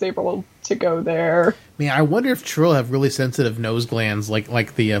Trill is able to go there. I mean, I wonder if Trill have really sensitive nose glands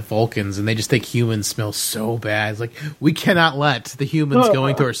like the Vulcans, and they just think humans smell so bad. It's like, we cannot let the humans go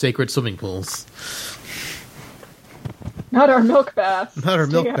into our sacred swimming pools. Not our milk baths. Not our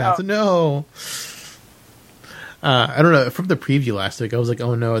milk baths. No. I don't know. From the preview last week, I was like,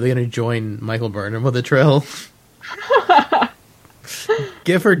 oh no, are they going to join Michael Burnham with the Trill?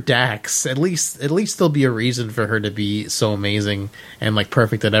 Give her Dax. At least there'll be a reason for her to be so amazing and like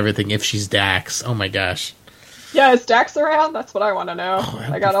perfect at everything if she's Dax. Oh my gosh. Yeah, is Dax around? That's what I want to know.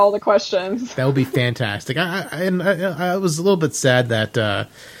 I got all the questions. That would be fantastic. I was a little bit sad that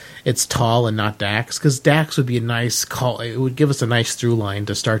it's Tall and not Dax, because Dax would be a nice call. It would give us a nice through line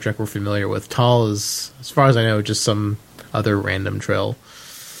to Star Trek we're familiar with. Tall is, as far as I know, just some other random Trill.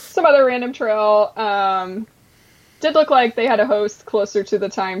 Some other random Trill. Did look like they had a host closer to the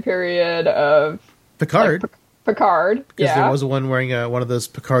time period of Picard. Picard, because there was one wearing one of those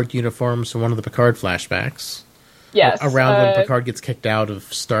Picard uniforms from one of the Picard flashbacks. Yes, around when Picard gets kicked out of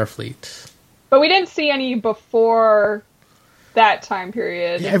Starfleet. But we didn't see any before that time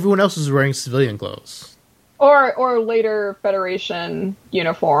period. Yeah, everyone else was wearing civilian clothes, or later Federation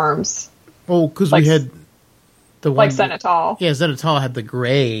uniforms. Oh, because we had the one like Zenithal. Yeah, Zenithal had the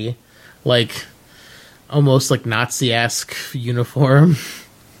gray, like almost like Nazi-esque uniform,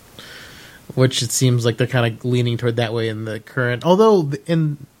 which it seems like they're kind of leaning toward that way in the current. Although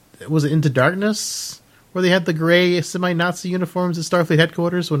was it Into Darkness where they had the gray semi-Nazi uniforms at Starfleet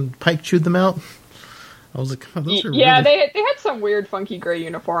headquarters when Pike chewed them out? I was like, oh, those are yeah, really... they had some weird, funky gray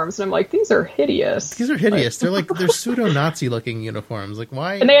uniforms, and I'm like, these are hideous. These are hideous. They're pseudo-Nazi looking uniforms. Like,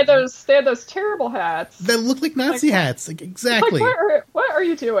 why? And they had those terrible hats that look like Nazi hats. Like, exactly. Like, what are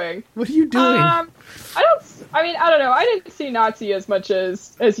you doing? What are you doing? I don't know. I didn't see Nazi as much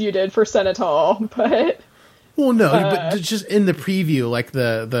as you did for Zenithal, but. Well, no, but just in the preview, like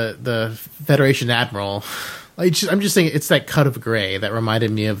the Federation Admiral. I'm just saying it's that cut of gray that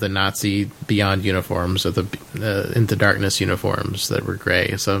reminded me of the Nazi Beyond uniforms or the Into Darkness uniforms that were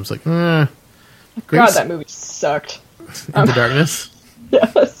gray. So I was like, God, that movie sucked. Into Darkness?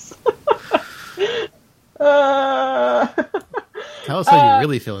 Yes. Tell us how you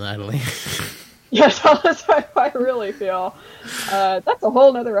really feel, Natalie. Yeah, tell us how I really feel. That's a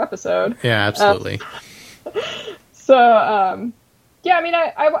whole nother episode. Yeah, absolutely. Yeah, I mean, I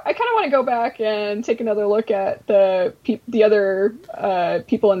kind of want to go back and take another look at the other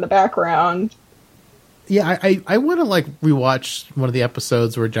people in the background. Yeah, I want to like rewatch one of the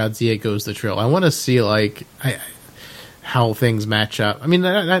episodes where Jadzia goes to Trill. I want to see like how things match up. I mean,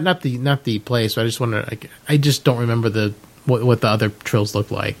 not the place, but I just want to. Like, I just don't remember what the other Trills looked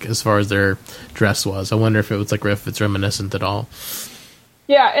like as far as their dress was. I wonder if it's reminiscent at all.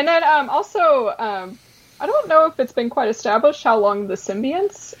 Yeah, and then also. I don't know if it's been quite established how long the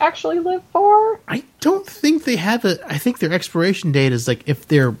symbionts actually live for. I don't think they have I think their expiration date is like if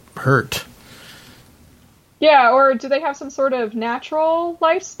they're hurt. Yeah, or do they have some sort of natural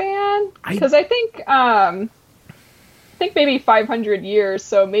lifespan? Because I think maybe 500 years,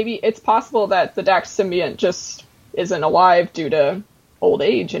 so maybe it's possible that the Dax symbiont just isn't alive due to old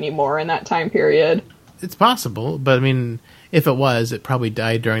age anymore in that time period. It's possible, but I mean, if it was, it probably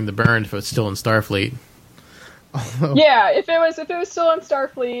died during the burn if it was still in Starfleet. Yeah, if it was still in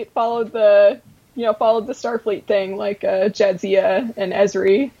Starfleet, followed the followed the Starfleet thing like Jadzia and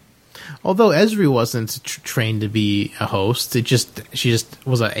Ezri. Although Ezri wasn't trained to be a host, she just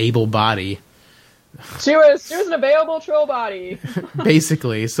was an able body. She was an available trill body.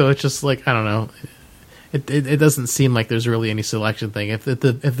 Basically, so it's just like, I don't know. It doesn't seem like there's really any selection thing. If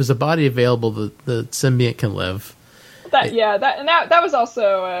there's a body available, the symbiont can live. That was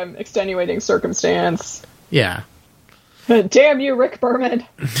also extenuating circumstance. Yeah. Damn you, Rick Berman.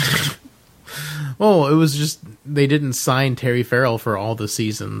 Oh, it was just they didn't sign Terry Farrell for all the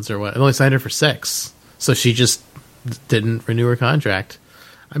seasons or what. They only signed her for 6, so she just didn't renew her contract.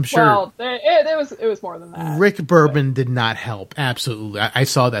 I'm sure. Well, it was more than that. Rick Berman did not help. Absolutely, I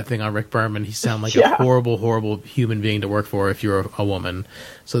saw that thing on Rick Berman. He sounded like a horrible, horrible human being to work for if you're a woman.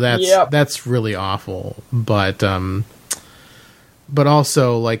 So that's really awful. But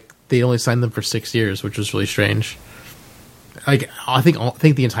also, like, they only signed them for 6 years, which was really strange. Like, I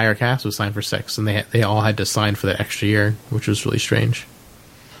think the entire cast was signed for 6, and they all had to sign for that extra year, which was really strange.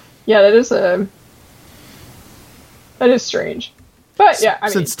 Yeah, that is strange. But yeah,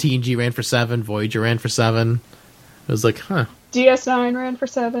 since TNG ran for 7, Voyager ran for 7, it was like, huh. DS9 ran for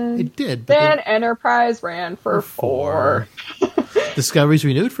 7. It did. But then Enterprise ran for 4. Discovery's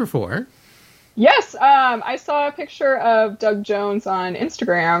renewed for 4. Yes, I saw a picture of Doug Jones on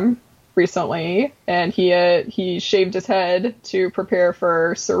Instagram recently, and he shaved his head to prepare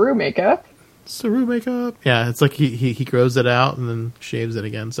for Saru makeup. Saru makeup? Yeah, it's like he grows it out and then shaves it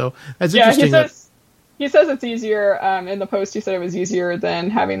again. So that's interesting. He says it's easier. In the post, he said it was easier than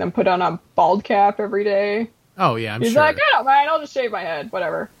having them put on a bald cap every day. Oh, yeah, He's sure. like, I don't mind, I'll just shave my head,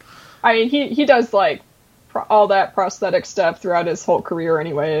 whatever. I mean, he does, like, all that prosthetic stuff throughout his whole career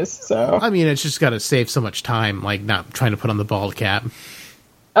anyways, so... I mean, it's just got to save so much time, like, not trying to put on the bald cap.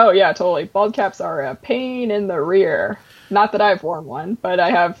 Oh, yeah, totally. Bald caps are a pain in the rear. Not that I've worn one, but I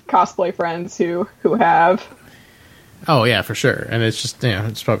have cosplay friends who have... Oh, yeah, for sure. And it's just,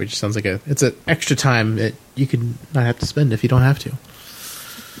 it's probably just sounds like it's an extra time that you could not have to spend if you don't have to.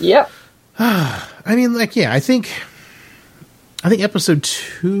 Yep. I mean, like, yeah, I think episode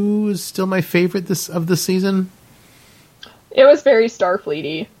 2 is still my favorite of this season. It was very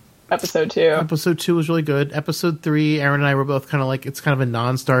Starfleet-y, episode 2. Episode 2 was really good. Episode 3, Aaron and I were both kind of like, it's kind of a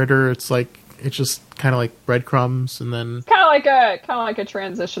non-starter. It's like, it's just kind of like breadcrumbs, and then... Kind of like a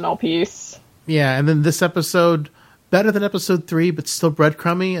transitional piece. Yeah, and then this episode... better than episode 3, but still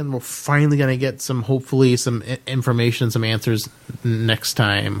breadcrumby, and we're finally going to get hopefully some information, some answers next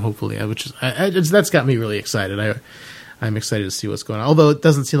time, hopefully, which is, that's got me really excited. I'm excited to see what's going on, although it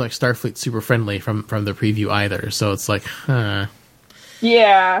doesn't seem like Starfleet's super friendly from the preview either, so it's like,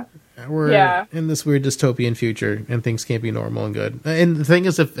 Yeah. We're in this weird dystopian future, and things can't be normal and good. And the thing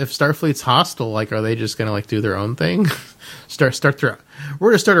is, if Starfleet's hostile, like, are they just going to, like, do their own thing? We're going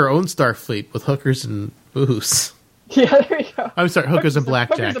to start our own Starfleet with hookers and booze. Yeah, there you go. I'm sorry, hookers and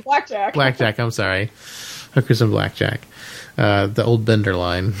blackjack. Hookers and blackjack. Blackjack, I'm sorry. Hookers and blackjack. The old Bender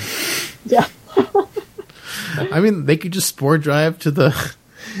line. Yeah. I mean, they could just spore drive to the...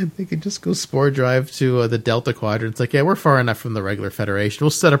 They could just go spore drive to the Delta Quadrant. It's like, yeah, we're far enough from the regular Federation.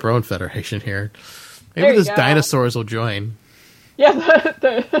 We'll set up our own Federation here. Maybe those dinosaurs will join. Yeah,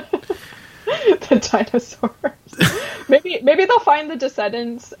 the dinosaurs. Maybe they'll find the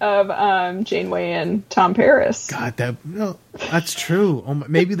descendants of Janeway and Tom Paris. God, that's true.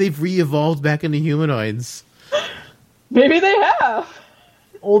 Maybe they've re-evolved back into humanoids. Maybe they have.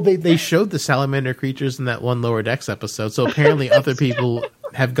 Oh, they showed the salamander creatures in that one Lower Decks episode, so apparently other people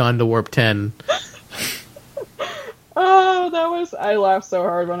have gone to Warp 10. Oh, I laughed so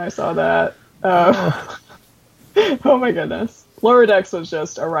hard when I saw that. Oh my goodness. Lower Decks was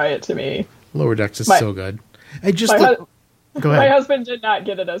just a riot to me. Lower Decks is so good. Go ahead. My husband did not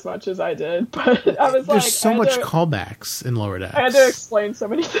get it as much as I did, but I was There's so much callbacks in Lower Decks. I had to explain so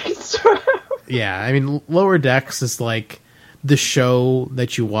many things to him. Yeah, I mean, Lower Decks is like the show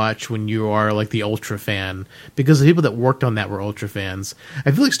that you watch when you are like the Ultra fan, because the people that worked on that were Ultra fans.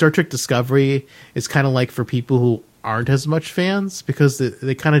 I feel like Star Trek Discovery is kind of like for people who aren't as much fans, because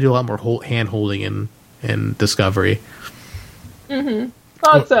they kind of do a lot more hand-holding in Discovery. Mm-hmm.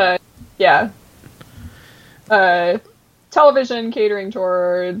 Well, it's television catering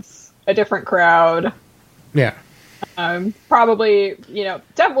towards a different crowd. Yeah. Probably,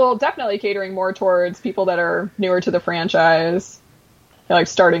 definitely catering more towards people that are newer to the franchise, like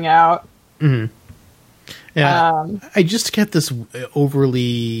starting out. Mm-hmm. Yeah, I just get this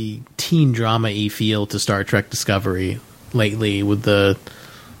overly teen drama-y feel to Star Trek Discovery lately, with a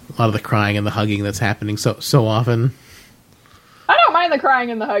lot of the crying and the hugging that's happening so often. I don't mind the crying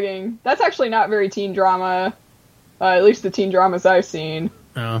and the hugging. That's actually not very teen drama, at least the teen dramas I've seen.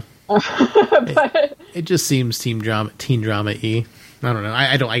 Oh, But it just seems teen drama y. I don't know.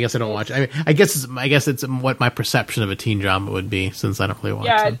 I guess I don't watch it. I mean, I guess it's what my perception of a teen drama would be, since I don't really watch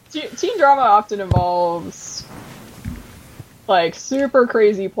yeah, them. teen drama often involves like super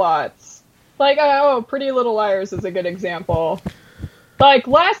crazy plots. Like, Pretty Little Liars is a good example. Like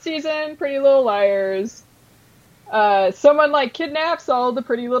last season, Pretty Little Liars, someone like kidnaps all the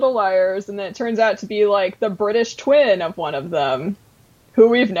Pretty Little Liars, and then it turns out to be like the British twin of one of them, who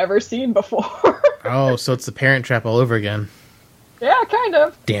we've never seen before. Oh, so it's the Parent Trap all over again. Yeah, kind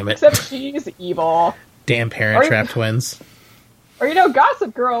of. Damn it. Except she's evil. Damn Parent Trap twins. Or,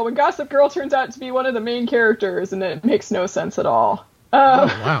 Gossip Girl, when Gossip Girl turns out to be one of the main characters, and it makes no sense at all. Oh,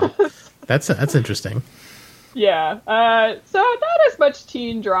 wow. That's interesting. Yeah. So not as much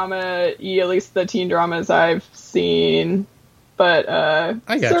teen drama-y, at least the teen dramas I've seen. But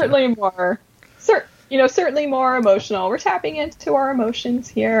certainly more... certainly more emotional. We're tapping into our emotions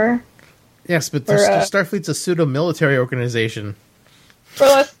here. Yes, but Starfleet's a pseudo-military organization.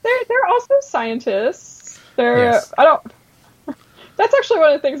 They're also scientists. Yes. That's actually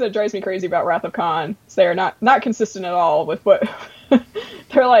one of the things that drives me crazy about Wrath of Khan. Is they're not consistent at all with what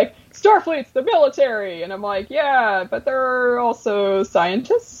they're like. Starfleet's the military, and I'm like, yeah, but they're also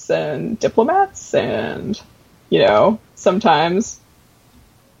scientists and diplomats, and sometimes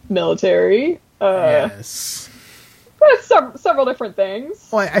military. Yes. Several different things.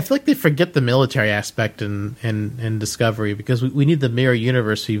 Well, I feel like they forget the military aspect in Discovery, because we need the mirror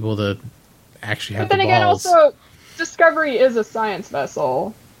universe people to actually have the balls. But then again, also, Discovery is a science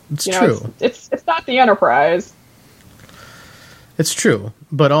vessel. It's true. It's not the Enterprise. It's true,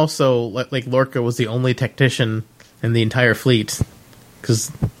 but also, like Lorca was the only technician in the entire fleet, because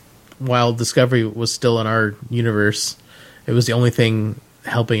while Discovery was still in our universe, it was the only thing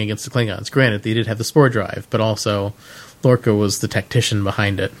helping against the Klingons. Granted, they did have the spore drive, but also Lorca was the tactician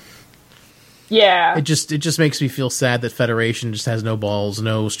behind it. Yeah. It just makes me feel sad that Federation just has no balls,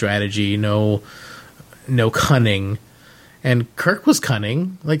 no strategy, no cunning. And Kirk was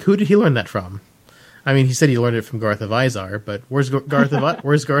cunning. Like, who did he learn that from? I mean, he said he learned it from Garth of Izar, but where's Garth of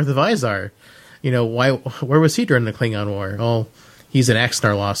Izar? Where was he during the Klingon War? Oh, he's in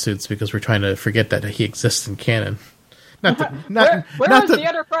Axnar lawsuits because we're trying to forget that he exists in canon. Where was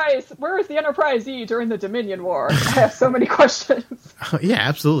the Enterprise E during the Dominion War? I have so many questions. Yeah,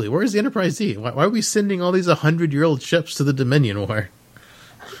 absolutely. Where is the Enterprise E? Why are we sending all these 100-year-old ships to the Dominion War?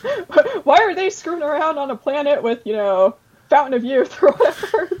 Why are they screwing around on a planet with, Fountain of Youth or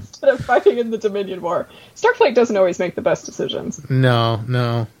whatever instead of fighting in the Dominion War? Starfleet doesn't always make the best decisions.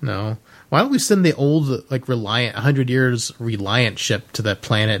 No. Why don't we send the old, 100 years Reliant ship to that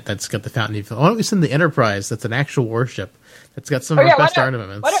planet that's got the Fountain of Youth? Why don't we send the Enterprise that's an actual warship that's got some of our best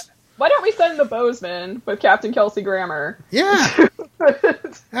armaments? Why don't we send the Bozeman with Captain Kelsey Grammer? Yeah.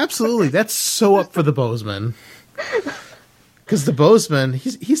 Absolutely. That's so up for the Bozeman. Because the Bozeman,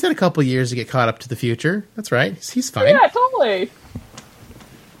 he's had a couple years to get caught up to the future. That's right. He's fine. Yeah, totally.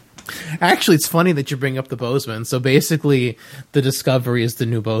 Actually, it's funny that you bring up the Bozeman. So basically, the Discovery is the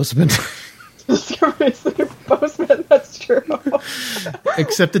new Bozeman. Discovery is the new Bozeman. That's true.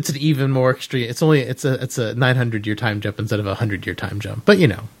 Except it's an even more extreme. It's a 900-year time jump instead of a 100-year time jump. But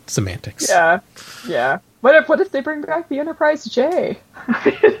semantics. Yeah. What if they bring back the Enterprise J?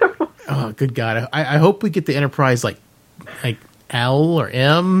 Oh, good God! I hope we get the Enterprise like L or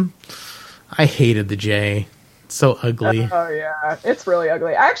M. I hated the J. It's so ugly. Oh yeah, it's really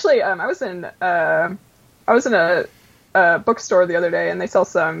ugly. Actually, I was in a bookstore the other day, and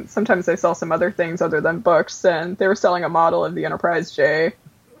sometimes they sell some other things other than books, and they were selling a model of the Enterprise J.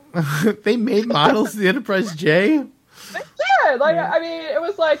 They made models of the Enterprise J? Yeah, I mean, it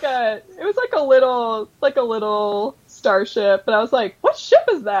was like a little starship, and I was like, what ship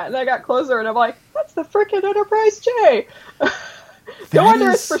is that? And I got closer, and I'm like, that's the frickin' Enterprise J. No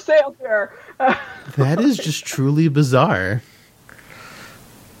wonder it's for sale here. That is just truly bizarre.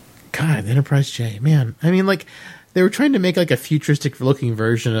 God, the Enterprise J, man. I mean, they were trying to make a futuristic-looking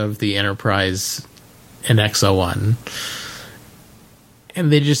version of the Enterprise in X-01. And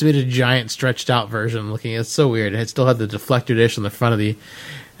they just made a giant stretched-out version looking. It's so weird. It still had the deflector dish on the front of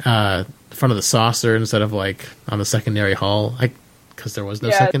the saucer instead of on the secondary hull, because there was no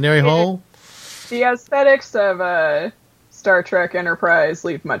secondary hull. The aesthetics of Star Trek Enterprise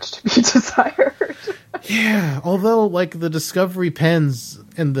leave much to be desired. Yeah, although the Discovery pens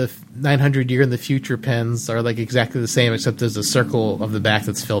and the 900 year in the future pens are exactly the same, except there's a circle of the back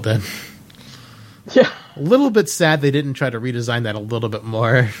that's filled in. Yeah. A little bit sad they didn't try to redesign that a little bit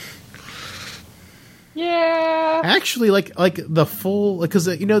more. Yeah. Actually, like the full, because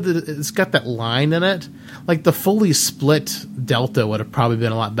it's got that line in it. Like the fully split Delta would have probably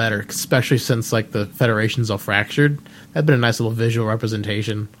been a lot better, especially since like the Federation's all fractured. That'd been a nice little visual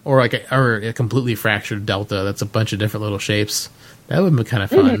representation, or like a completely fractured Delta that's a bunch of different little shapes. That would have been kind of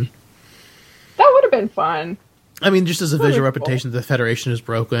fun. Mm-hmm. That would have been fun. I mean, just as a visual Cool. representation, the Federation is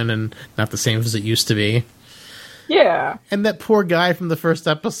broken and not the same as it used to be. Yeah. And that poor guy from the first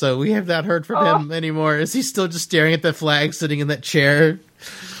episode, we have not heard from him anymore. Is he still just staring at the flag sitting in that chair?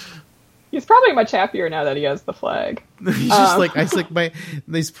 He's probably much happier now that he has the flag. He's just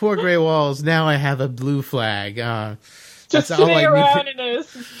these poor gray walls, now I have a blue flag. Just that's all sitting I around need. in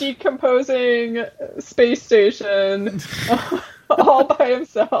his decomposing space station all by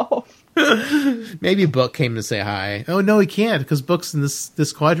himself. Maybe Book came to say hi. Oh, no, he can't, because Book's in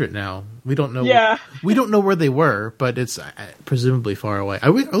this quadrant now. We don't know. Yeah. We don't know where they were, but it's presumably far away. I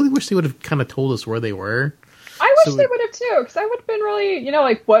really wish they would have kind of told us where they were. I wish they would have too, because I would have been really,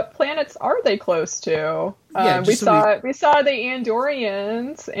 like, what planets are they close to? We saw the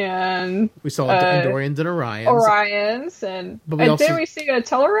Andorians and we saw the Andorians and Orions, and did we see a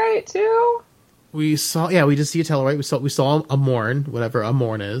Tellarite too? We saw, we did see a Tellarite. We saw a Morn, whatever a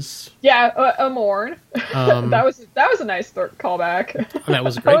Morn is. Yeah, a Morn. That was a nice callback. That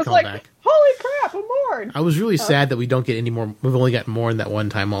was a great callback. Like, holy crap, a Morn! I was really sad that we don't get any more. We've only got Morn that one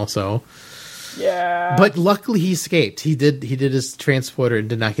time, also. Yeah. But luckily he escaped. He did his transporter and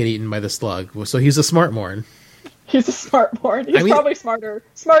did not get eaten by the slug. So he's a smart Morn. He's a smart Morn. He's probably smarter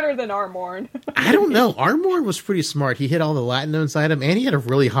than our Morn. I don't know. Our Morn was pretty smart. He hit all the Latinum inside him, and he had a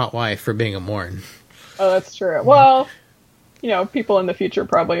really hot wife for being a Morn. Oh, that's true. Well, people in the future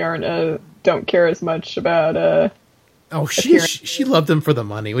probably don't care as much about. Oh, she loved him for the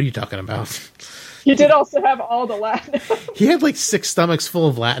money. What are you talking about? He did also have all the Latinum. He had like 6 stomachs full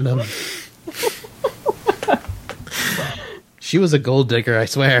of Latinum. She was a gold digger, I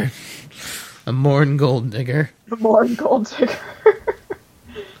swear. A Morn gold digger. A Morn gold digger.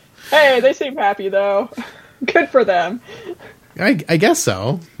 Hey, they seem happy though. Good for them. I guess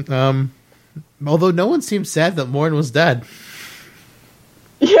so. Although no one seemed sad that Morn was dead.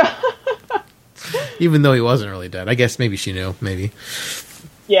 Yeah. Even though he wasn't really dead. I guess maybe she knew. Maybe.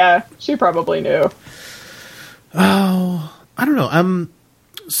 Yeah, she probably knew. Oh, I don't know.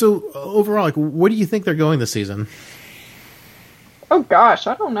 So overall, like, where do you think they're going this season? Oh gosh,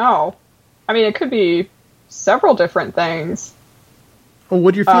 I don't know. I mean, it could be several different things. Well,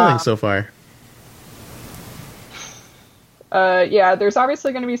 what are your feelings so far? Yeah, there's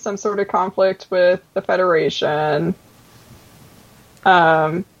obviously going to be some sort of conflict with the Federation.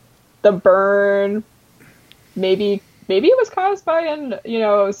 The burn, maybe it was caused by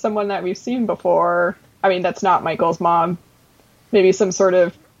someone that we've seen before. I mean, that's not Michael's mom. Maybe some sort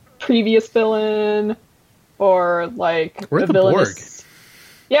of previous villain, or like we're the Borg.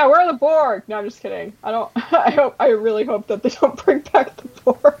 Yeah, we're the Borg. No, I'm just kidding. I really hope that they don't bring back the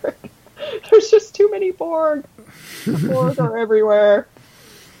Borg. There's just too many Borg. The Borg are everywhere.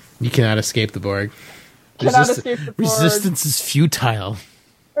 You cannot escape the Borg. Resistance is futile.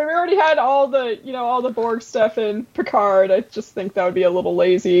 We already had all the Borg stuff in Picard. I just think that would be a little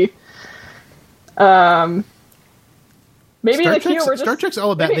lazy. Maybe Star Trek's all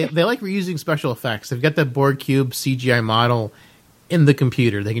about. They like reusing special effects. They've got that Borg cube CGI model in the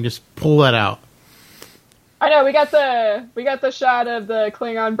computer. They can just pull that out. I know we got the shot of the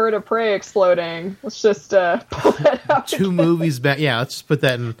Klingon bird of prey exploding. Let's just pull that out. 2 movies back. Yeah, let's just put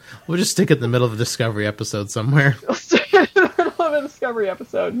that in. We'll just stick it in the middle of a Discovery episode somewhere. Let's stick it in the middle of a Discovery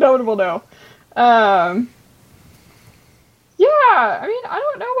episode. No one will know. Yeah, I mean, I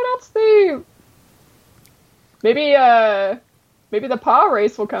don't know what else they. Maybe the PA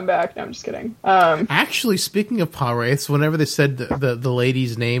race will come back. No, I'm just kidding. Actually, speaking of PA race, whenever they said the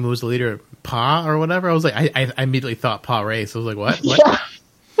lady's name, who was the leader, PA or whatever, I was like, I immediately thought PA race. I was like, what? Yeah.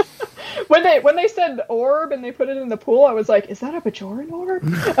 when they said orb and they put it in the pool, I was like, is that a Bajoran orb?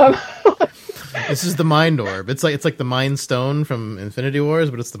 This is the mind orb. It's like the Mind Stone from Infinity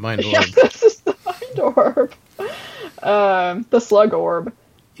Wars, but it's the mind orb. Yeah, this is the mind orb. The slug orb.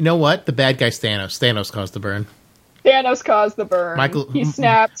 You know what? The bad guy Thanos. Thanos caused the burn. Thanos caused the burn. He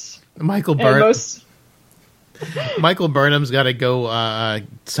snapped. Michael Burnham's got to go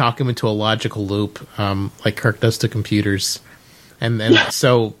talk him into a logical loop, like Kirk does to computers, and then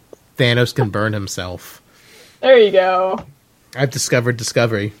so Thanos can burn himself. There you go. I've discovered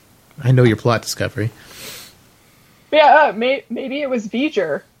Discovery. I know your plot, Discovery. Yeah, maybe it was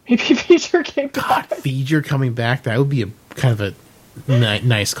V'ger. Maybe V'ger came back. God, V'ger coming back. That would be a kind of a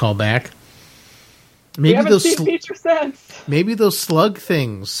nice callback. We Maybe haven't those seen Beecher since. maybe those slug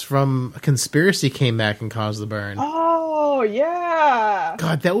things from Conspiracy came back and caused the burn. Oh yeah.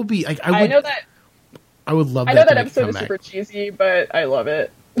 God, that would be. I know that. I would love. I know that to make a episode is comeback. super cheesy, but I love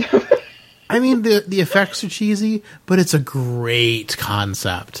it. I mean, the effects are cheesy, but it's a great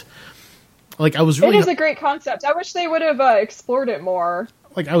concept. Like I was really. It is a great concept. I wish they would have explored it more.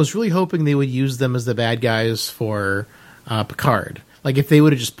 Like I was really hoping they would use them as the bad guys for Picard. Like if they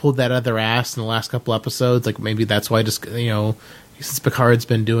would have just pulled that out of their ass in the last couple episodes, like maybe that's why just since Picard's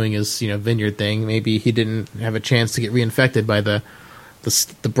been doing his vineyard thing, maybe he didn't have a chance to get reinfected by the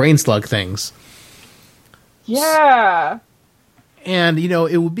brain slug things. Yeah. And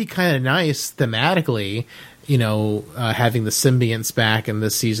it would be kind of nice thematically, having the symbionts back in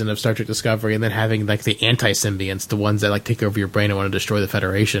this season of Star Trek Discovery, and then having like the anti-symbionts, the ones that like take over your brain and want to destroy the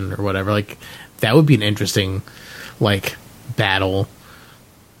Federation or whatever. Like that would be an interesting battle.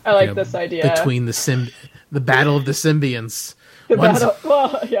 I like this idea between the battle of the symbionts.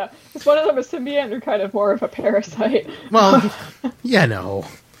 Well, yeah, is one of them a symbiont or kind of more of a parasite? Well, yeah, no,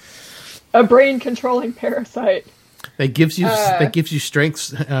 a brain controlling parasite that gives you strength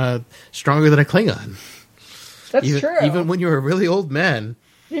stronger than a Klingon. That's true. Even when you're a really old man.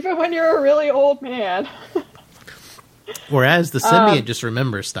 Even when you're a really old man. Whereas the symbiont just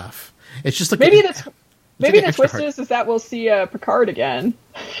remembers stuff. It's just like maybe the twist is that we'll see Picard again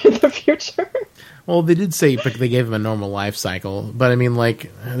in the future. Well, they did say they gave him a normal life cycle, but I mean,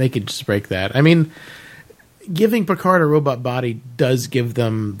 they could just break that. I mean, giving Picard a robot body does give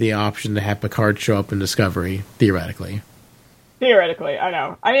them the option to have Picard show up in Discovery, theoretically. Theoretically, I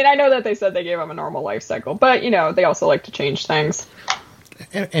know. I mean, I know that they said they gave him a normal life cycle, but they also like to change things.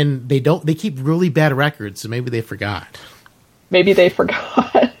 And they don't. They keep really bad records, so maybe they forgot. Maybe they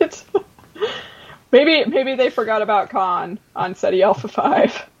forgot. Maybe they forgot about Khan on SETI Alpha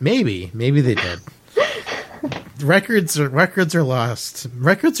 5. Maybe they did. Records are lost.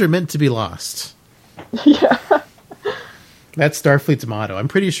 Records are meant to be lost. Yeah. That's Starfleet's motto. I'm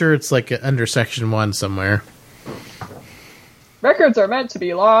pretty sure it's under Section 1 somewhere. Records are meant to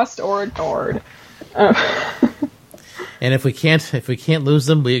be lost or ignored. And if we can't lose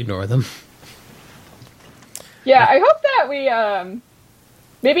them, we ignore them. Yeah, I hope that we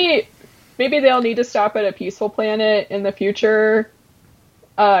maybe they'll need to stop at a peaceful planet in the future,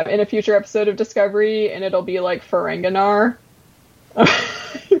 in a future episode of Discovery, and it'll be like Ferenginar.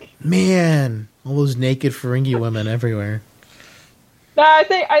 Man, all those naked Ferengi women everywhere. No, I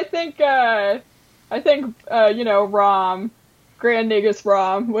think Rom, Grand Nagus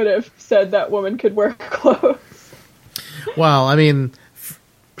Rom would have said that woman could wear clothes. Well, I mean,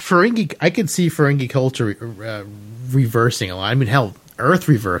 Ferengi, I could see Ferengi culture reversing a lot. I mean, hell, Earth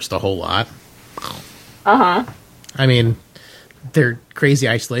reversed a whole lot. Uh-huh. I mean, they're crazy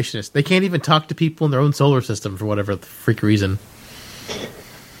isolationists. They can't even talk to people in their own solar system for whatever the freak reason.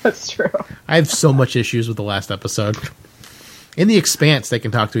 That's true. I have so much issues with the last episode. In The Expanse, they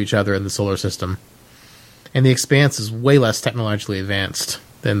can talk to each other in the solar system. And The Expanse is way less technologically advanced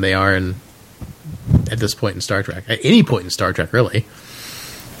than they are at this point in Star Trek. At any point in Star Trek, really.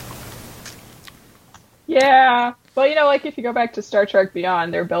 Yeah. Well, if you go back to Star Trek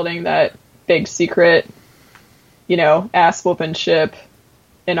Beyond, they're building that big secret, ass-whooping ship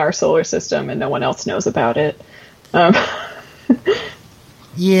in our solar system, and no one else knows about it.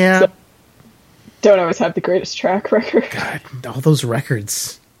 Yeah. So, don't always have the greatest track record. God, all those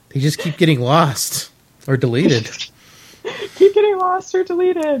records. They just keep getting lost or deleted. Keep getting lost or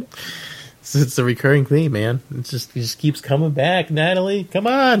deleted. It's a recurring theme, man. It just keeps coming back. Natalie, come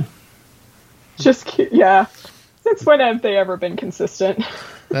on. Yeah. Since when have they ever been consistent?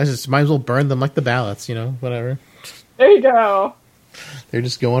 I just might as well burn them like the ballots, whatever. There you go. They're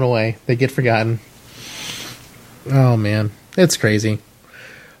just going away. They get forgotten. Oh, man. It's crazy.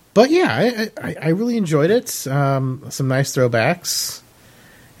 But yeah, I really enjoyed it. Some nice throwbacks.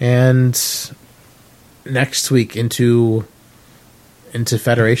 And next week into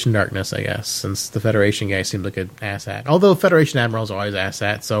Federation darkness, I guess, since the Federation guy seemed like an asshat. Although Federation Admiral's always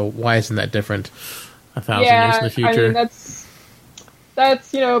asshat, so why isn't that different 1,000 years in the future? I mean,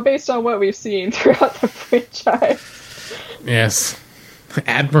 that's based on what we've seen throughout the franchise. Yes.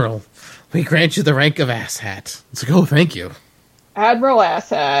 Admiral, we grant you the rank of asshat. It's like, oh, thank you. Admiral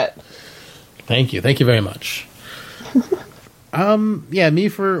Asshat. Thank you very much. Me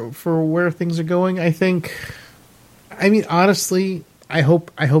for where things are going, I think. I mean, honestly, I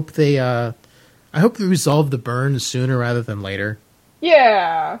hope they resolve the burn sooner rather than later.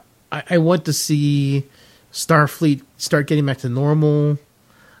 Yeah. I want to see Starfleet start getting back to normal.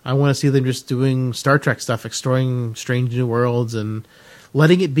 I want to see them just doing Star Trek stuff, exploring strange new worlds, and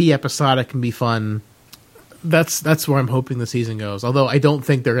letting it be episodic and be fun. That's where I'm hoping the season goes. Although I don't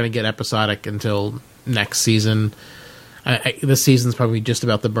think they're going to get episodic until next season. This season's probably just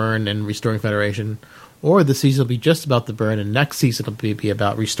about the burn and restoring Federation, or the season will be just about the burn, and next season will be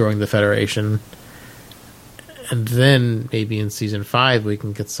about restoring the Federation. And then maybe in season 5 we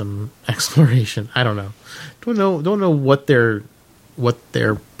can get some exploration. I don't know. Don't know what they're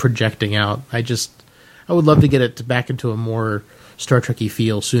projecting out. I would love to get it back into a more Star Trek-y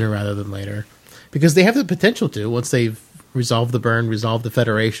feel sooner rather than later, because they have the potential to. Once they've resolved the burn, resolved the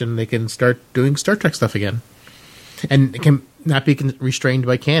Federation, they can start doing Star Trek stuff again, and it can not be restrained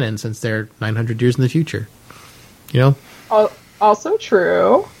by canon since they're 900 years in the future. You know. Also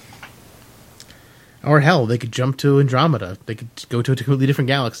true. Or hell, they could jump to Andromeda. They could go to a completely different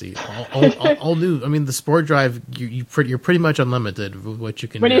galaxy. All new. I mean, the Spore Drive, you're pretty much unlimited with what you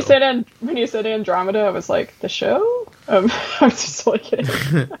can do. When you said Andromeda, I was like, the show? I'm just like kidding.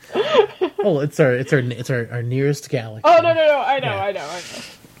 Oh, it's our nearest galaxy. Oh no! I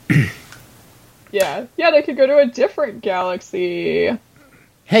know. Yeah, they could go to a different galaxy.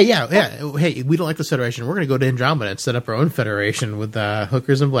 Hey, yeah. Hey, we don't like this Federation. We're going to go to Andromeda and set up our own Federation with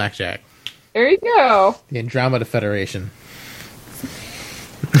hookers and blackjack. There you go. The Andromeda Federation.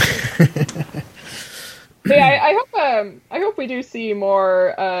 Yeah, I hope we do see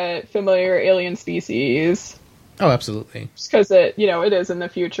more familiar alien species. Oh, absolutely. Just because it is in the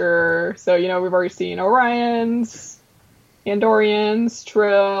future. So we've already seen Orions, Andorians,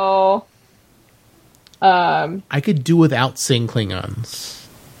 Trill. I could do without seeing Klingons.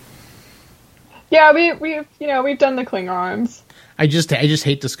 Yeah, we've done the Klingons. I just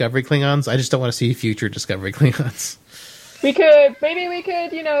hate Discovery Klingons. I just don't want to see future Discovery Klingons. Maybe we could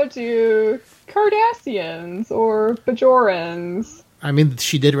do Cardassians or Bajorans. I mean,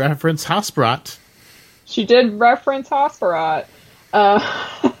 she did reference Hosperat.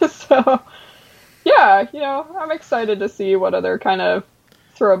 So, yeah, I'm excited to see what other kind of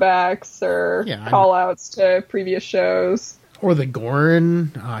throwbacks or call-outs to previous shows. Or the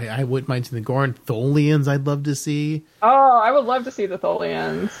Gorn. I wouldn't mind seeing the Gorn. Tholians I'd love to see. Oh, I would love to see the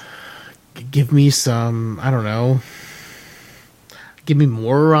Tholians. Give me some, I don't know. Give me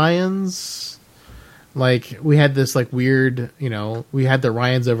more Orions. Like, we had this, weird, we had the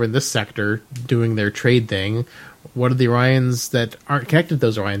Orions over in this sector doing their trade thing. What are the Orions that aren't connected to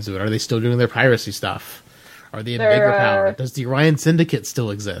those Orions doing? Are they still doing their piracy stuff? Are they in bigger power? Does the Orion Syndicate still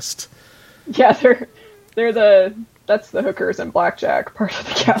exist? Yeah, that's the hookers and blackjack part of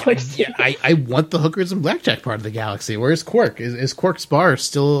the galaxy. Yeah, I want the hookers and blackjack part of the galaxy. Where's Quark? Is Quark's Bar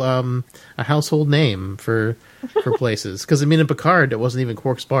still a household name for places? Because, in Picard, it wasn't even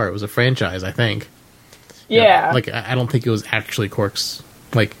Quark's Bar. It was a franchise, I think. Yeah. I don't think it was actually Quark's,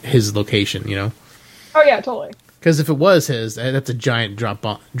 his location, Oh, yeah, totally. Because if it was his, that's a giant drop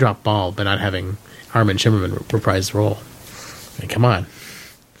ball by not having Armin Shimmerman reprise the role. I mean, come on.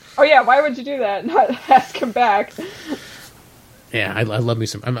 Oh yeah, why would you do that? Not ask him back. Yeah, I love me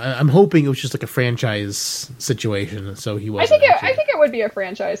some. I'm hoping it was just a franchise situation, so he wasn't. I think it would be a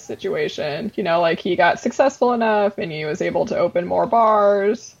franchise situation. He got successful enough, and he was able to open more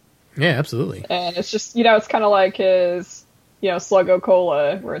bars. Yeah, absolutely. And it's just it's kind of like his Sluggo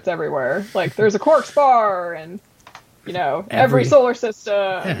Cola, where it's everywhere. There's a Quark's Bar, and every solar system.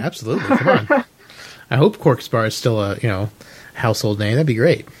 Yeah, absolutely. Come on. I hope Quark's Bar is still a household name. That'd be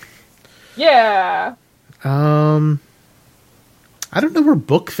great. Yeah. I don't know where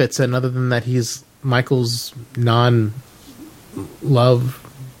Book fits in, other than that he's Michael's non-love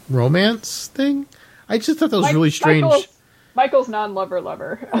romance thing. I just thought that was really strange. Michael's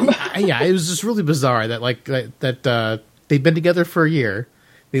non-lover. Yeah, it was just really bizarre that they've been together for a year.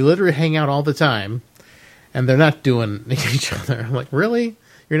 They literally hang out all the time, and they're not doing each other. I'm like, really?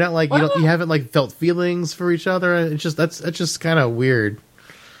 You're not you haven't felt feelings for each other? It's just that's just kind of weird.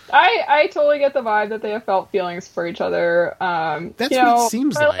 I totally get the vibe that they have felt feelings for each other. That's what it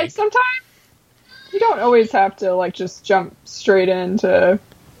seems like. Sometimes you don't always have to just jump straight into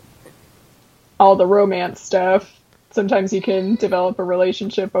all the romance stuff. Sometimes you can develop a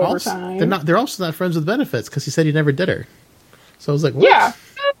relationship over time. They're also not friends with benefits because he said he never did her. So I was like, what? Yeah,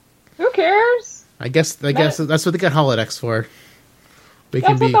 who cares? I guess that's what they got holodecks for.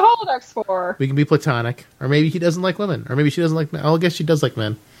 That's what the holodeck's for. We can be platonic, or maybe he doesn't like women, or maybe she doesn't like men. I guess she does like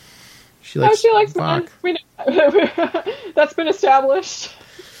men. She likes men. We know. That's been established.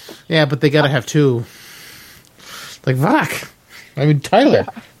 Yeah, but they gotta have two. Fuck. Tyler.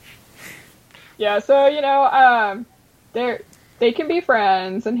 Yeah, so they can be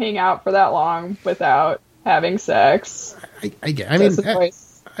friends and hang out for that long without having sex. Doesn't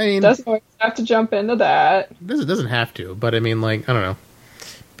always have to jump into that. It doesn't have to, but I don't know.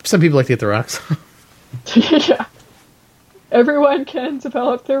 Some people like to get the rocks. Yeah. Everyone can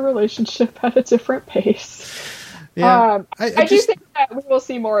develop their relationship at a different pace. Yeah, I do think that we will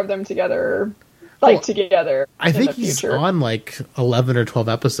see more of them together, together. I think the he's future. on like 11 or 12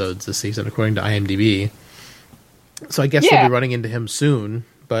 episodes this season, according to IMDb. So I guess they'll be running into him soon.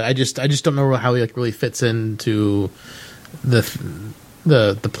 But I just don't know how he like really fits into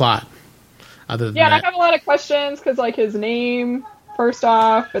the plot. Other than that. I have a lot of questions because like his name first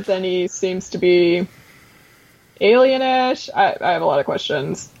off, but then he seems to be alienish. I have a lot of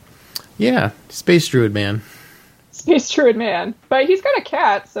questions. Yeah, Space Druid Man. Space Druid Man. But he's got a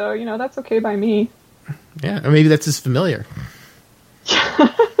cat, so, that's okay by me. Yeah, or maybe that's his familiar.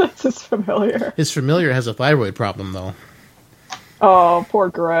 That's his familiar. His familiar has a thyroid problem, though. Oh, poor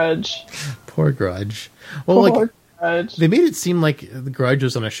Grudge. Poor Grudge. Well, poor Grudge. They made it seem like the Grudge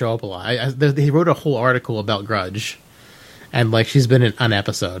was going to show up a lot. They wrote a whole article about Grudge. And, like, she's been in an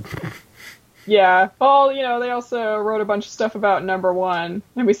episode. Yeah. Well, they also wrote a bunch of stuff about number 1,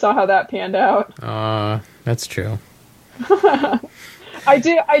 and we saw how that panned out. That's true. I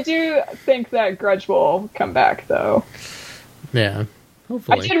do think that Grudge will come back, though. Yeah,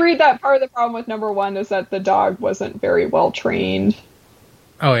 hopefully. I did read that part of the problem with number 1 is that the dog wasn't very well trained.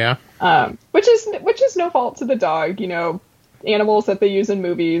 Oh yeah. Which is no fault to the dog. Animals that they use in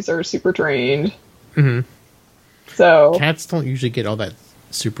movies are super trained. Mm-hmm. So cats don't usually get all that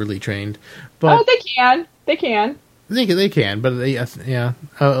superly trained, but they can. They can. They can, but yeah.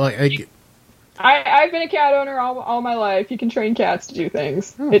 I've been a cat owner all my life. You can train cats to do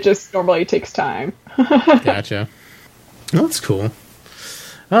things. Oh. It just normally takes time. Gotcha. Well, that's cool.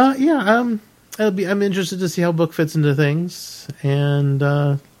 I'm interested to see how book fits into things, and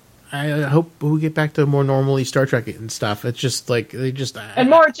I hope we get back to more normally Star Trek and stuff. It's just like and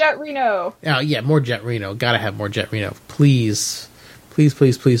more Jet Reno. Oh yeah, more Jet Reno. Gotta have more Jet Reno, please,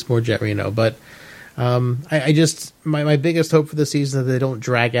 more Jet Reno. But I just my biggest hope for the season is that they don't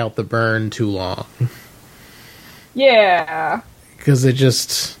drag out the burn too long. Yeah,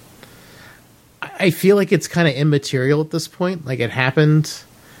 because I feel like it's kind of immaterial at this point. Like, it happened,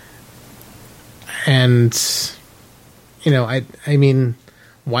 and I mean,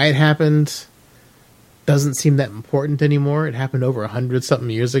 why it happened doesn't seem that important anymore. It happened over 100-something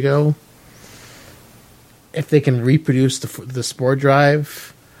years ago. If they can reproduce the spore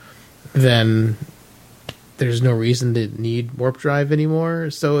drive, then there's no reason to need warp drive anymore.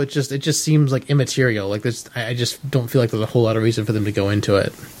 So it just seems like immaterial. Like, I just don't feel like there's a whole lot of reason for them to go into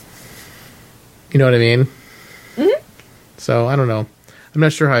it. You know what I mean? Mm-hmm. So I don't know. I'm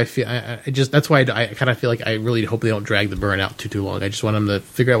not sure how I feel. That's why I kind of feel like I really hope they don't drag the burn out too long. I just want them to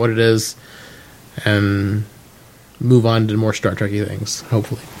figure out what it is and move on to more Star Trek-y things,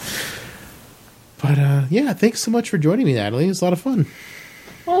 hopefully. But yeah, thanks so much for joining me, Natalie. It was a lot of fun.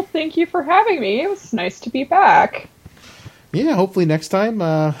 Well, thank you for having me. It was nice to be back. Yeah, hopefully next time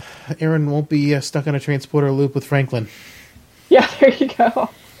Aaron won't be stuck on a transporter loop with Franklin. Yeah, there you go.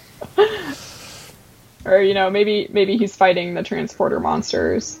 Or, maybe he's fighting the transporter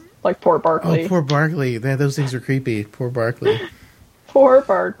monsters, like poor Barkley. Oh, poor Barkley. Man, those things are creepy. Poor Barkley. Poor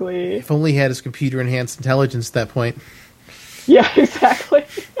Barkley. If only he had his computer-enhanced intelligence at that point. Yeah, exactly.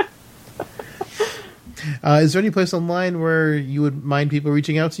 Is there any place online where you would mind people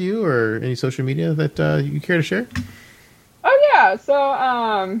reaching out to you, or any social media that you care to share? Oh, yeah. So,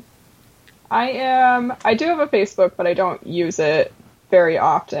 I do have a Facebook, but I don't use it very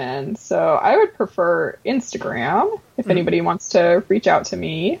often, so I would prefer Instagram if anybody wants to reach out to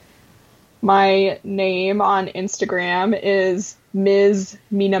me. My name on Instagram is Ms.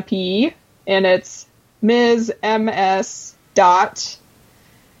 Mina P, and it's Ms. MS dot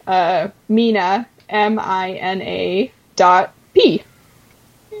Mina MINA dot P.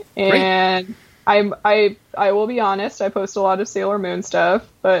 And I will be honest, I post a lot of Sailor Moon stuff,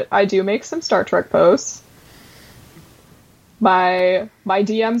 but I do make some Star Trek posts. My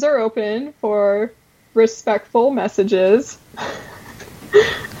DMs are open for respectful messages.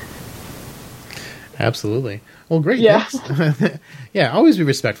 Absolutely. Well, great. Yeah. Yeah, always be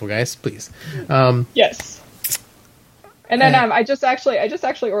respectful, guys, please. Yes. And then I just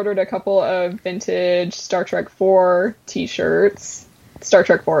actually ordered a couple of vintage Star Trek 4 t-shirts. Star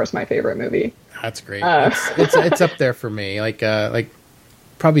Trek 4 is my favorite movie. That's great. It's up there for me. Like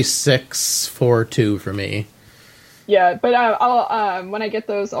probably 6-4-2 for me. Yeah, but I'll when I get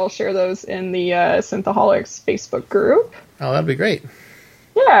those, I'll share those in the Synthaholics Facebook group. Oh, that'd be great.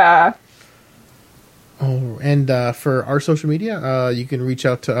 Yeah. Oh, and for our social media, you can reach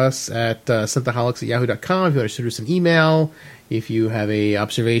out to us at synthaholics@yahoo.com. If you want to shoot us an email, If you have a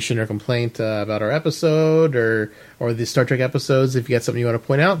observation or complaint about our episode or the Star Trek episodes, if you got something you want to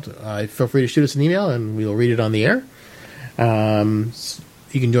point out, feel free to shoot us an email and we'll read it on the air.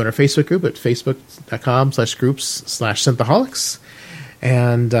 You can join our Facebook group at facebook.com/groups/Synthaholics,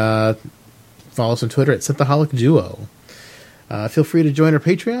 and follow us on Twitter at Synthaholic Duo. Feel free to join our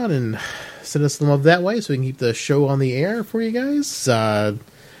Patreon and send us some love that way so we can keep the show on the air for you guys. Every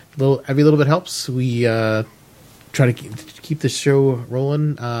little bit helps. We try to keep the show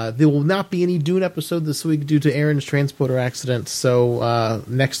rolling. There will not be any Dune episode this week due to Aaron's transporter accident, so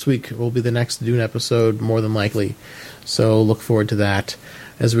next week will be the next Dune episode, more than likely. So look forward to that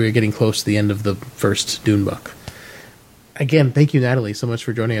as we're getting close to the end of the first Dune book. Again, thank you, Natalie, so much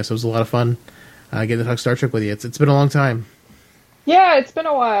for joining us. It was a lot of fun getting to talk Star Trek with you. It's been a long time. Yeah, it's been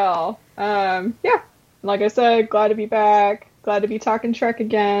a while. Like I said, glad to be back. Glad to be talking Trek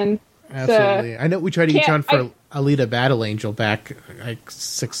again. Absolutely. I know we tried to get you on for Alita Battle Angel back like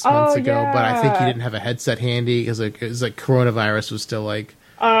 6 months ago, but I think you didn't have a headset handy because it was like coronavirus was still like...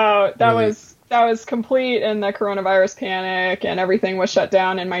 Oh, that was complete in the coronavirus panic, and everything was shut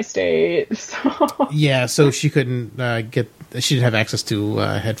down in my state. So. Yeah, so she couldn't she didn't have access to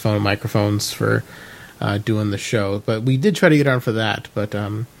headphone and microphones for doing the show. But we did try to get her on for that, but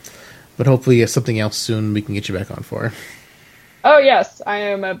hopefully something else soon we can get you back on for. Oh, yes. I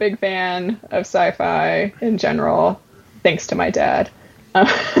am a big fan of sci-fi in general, thanks to my dad,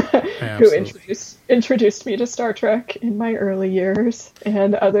 who introduced me to Star Trek in my early years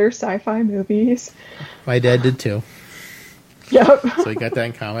and other sci-fi movies. My dad did too. Yep. So we got that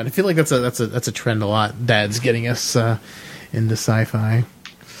in common. I feel like that's a trend a lot. Dad's getting us into sci-fi.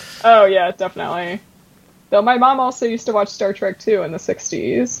 Oh, yeah, definitely. Though my mom also used to watch Star Trek too in the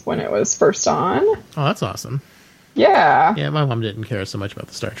 60s when it was first on. Oh, that's awesome. Yeah. Yeah, my mom didn't care so much about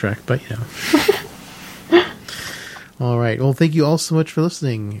the Star Trek, but All right. Well, thank you all so much for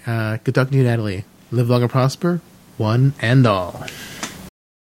listening. Good talking to you, Natalie. Live long and prosper, one and all.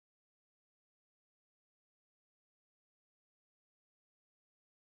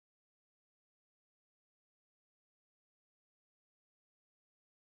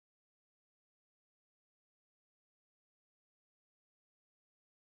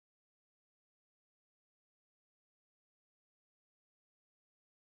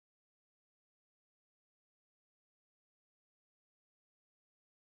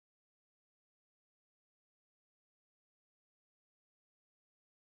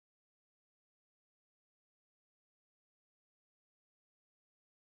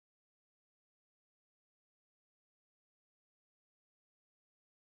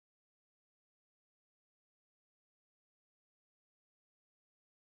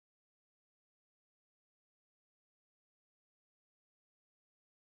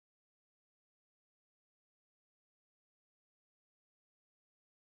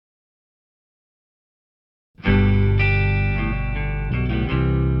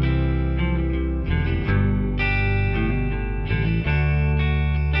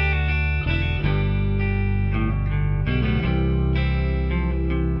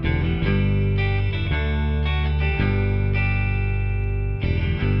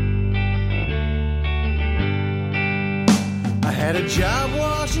 Had a job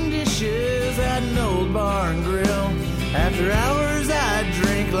washing dishes at an old bar and grill. After hours I'd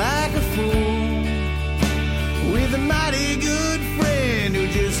drink like a fool with a mighty good friend who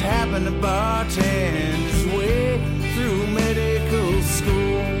just happened to bartend his way through medical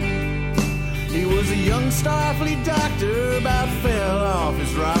school. He was a young Starfleet doctor, about fell off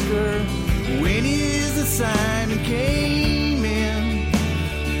his rocker when his assignment came in.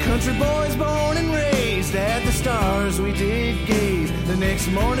 Country boys born and raised at the stars we did gaze. The next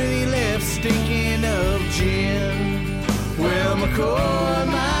morning he left stinking of gin. Well, McCoy,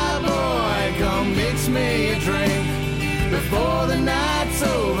 my boy, come mix me a drink. Before the night's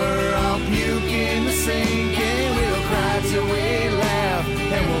over, I'll puke in the sink, and we'll cry till we laugh,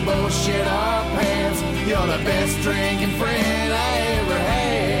 and we'll both shit our pants. You're the best drinking friend I ever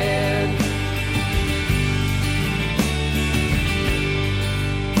had.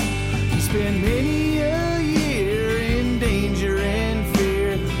 Spent many a year in danger and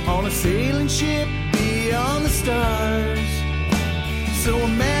fear on a sailing ship beyond the stars. So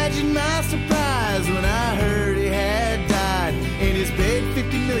imagine my surprise when I heard he had died in his bed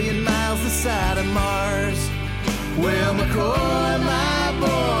 50 million miles this side of Mars. Well, McCoy, my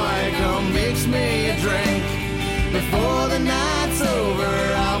boy, come mix me a drink. Before the night's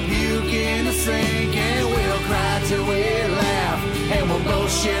over, I'll puke in the sink, and we'll cry till we laugh, and we'll both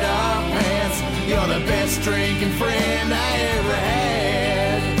shit our pants. You're the best drinking friend I ever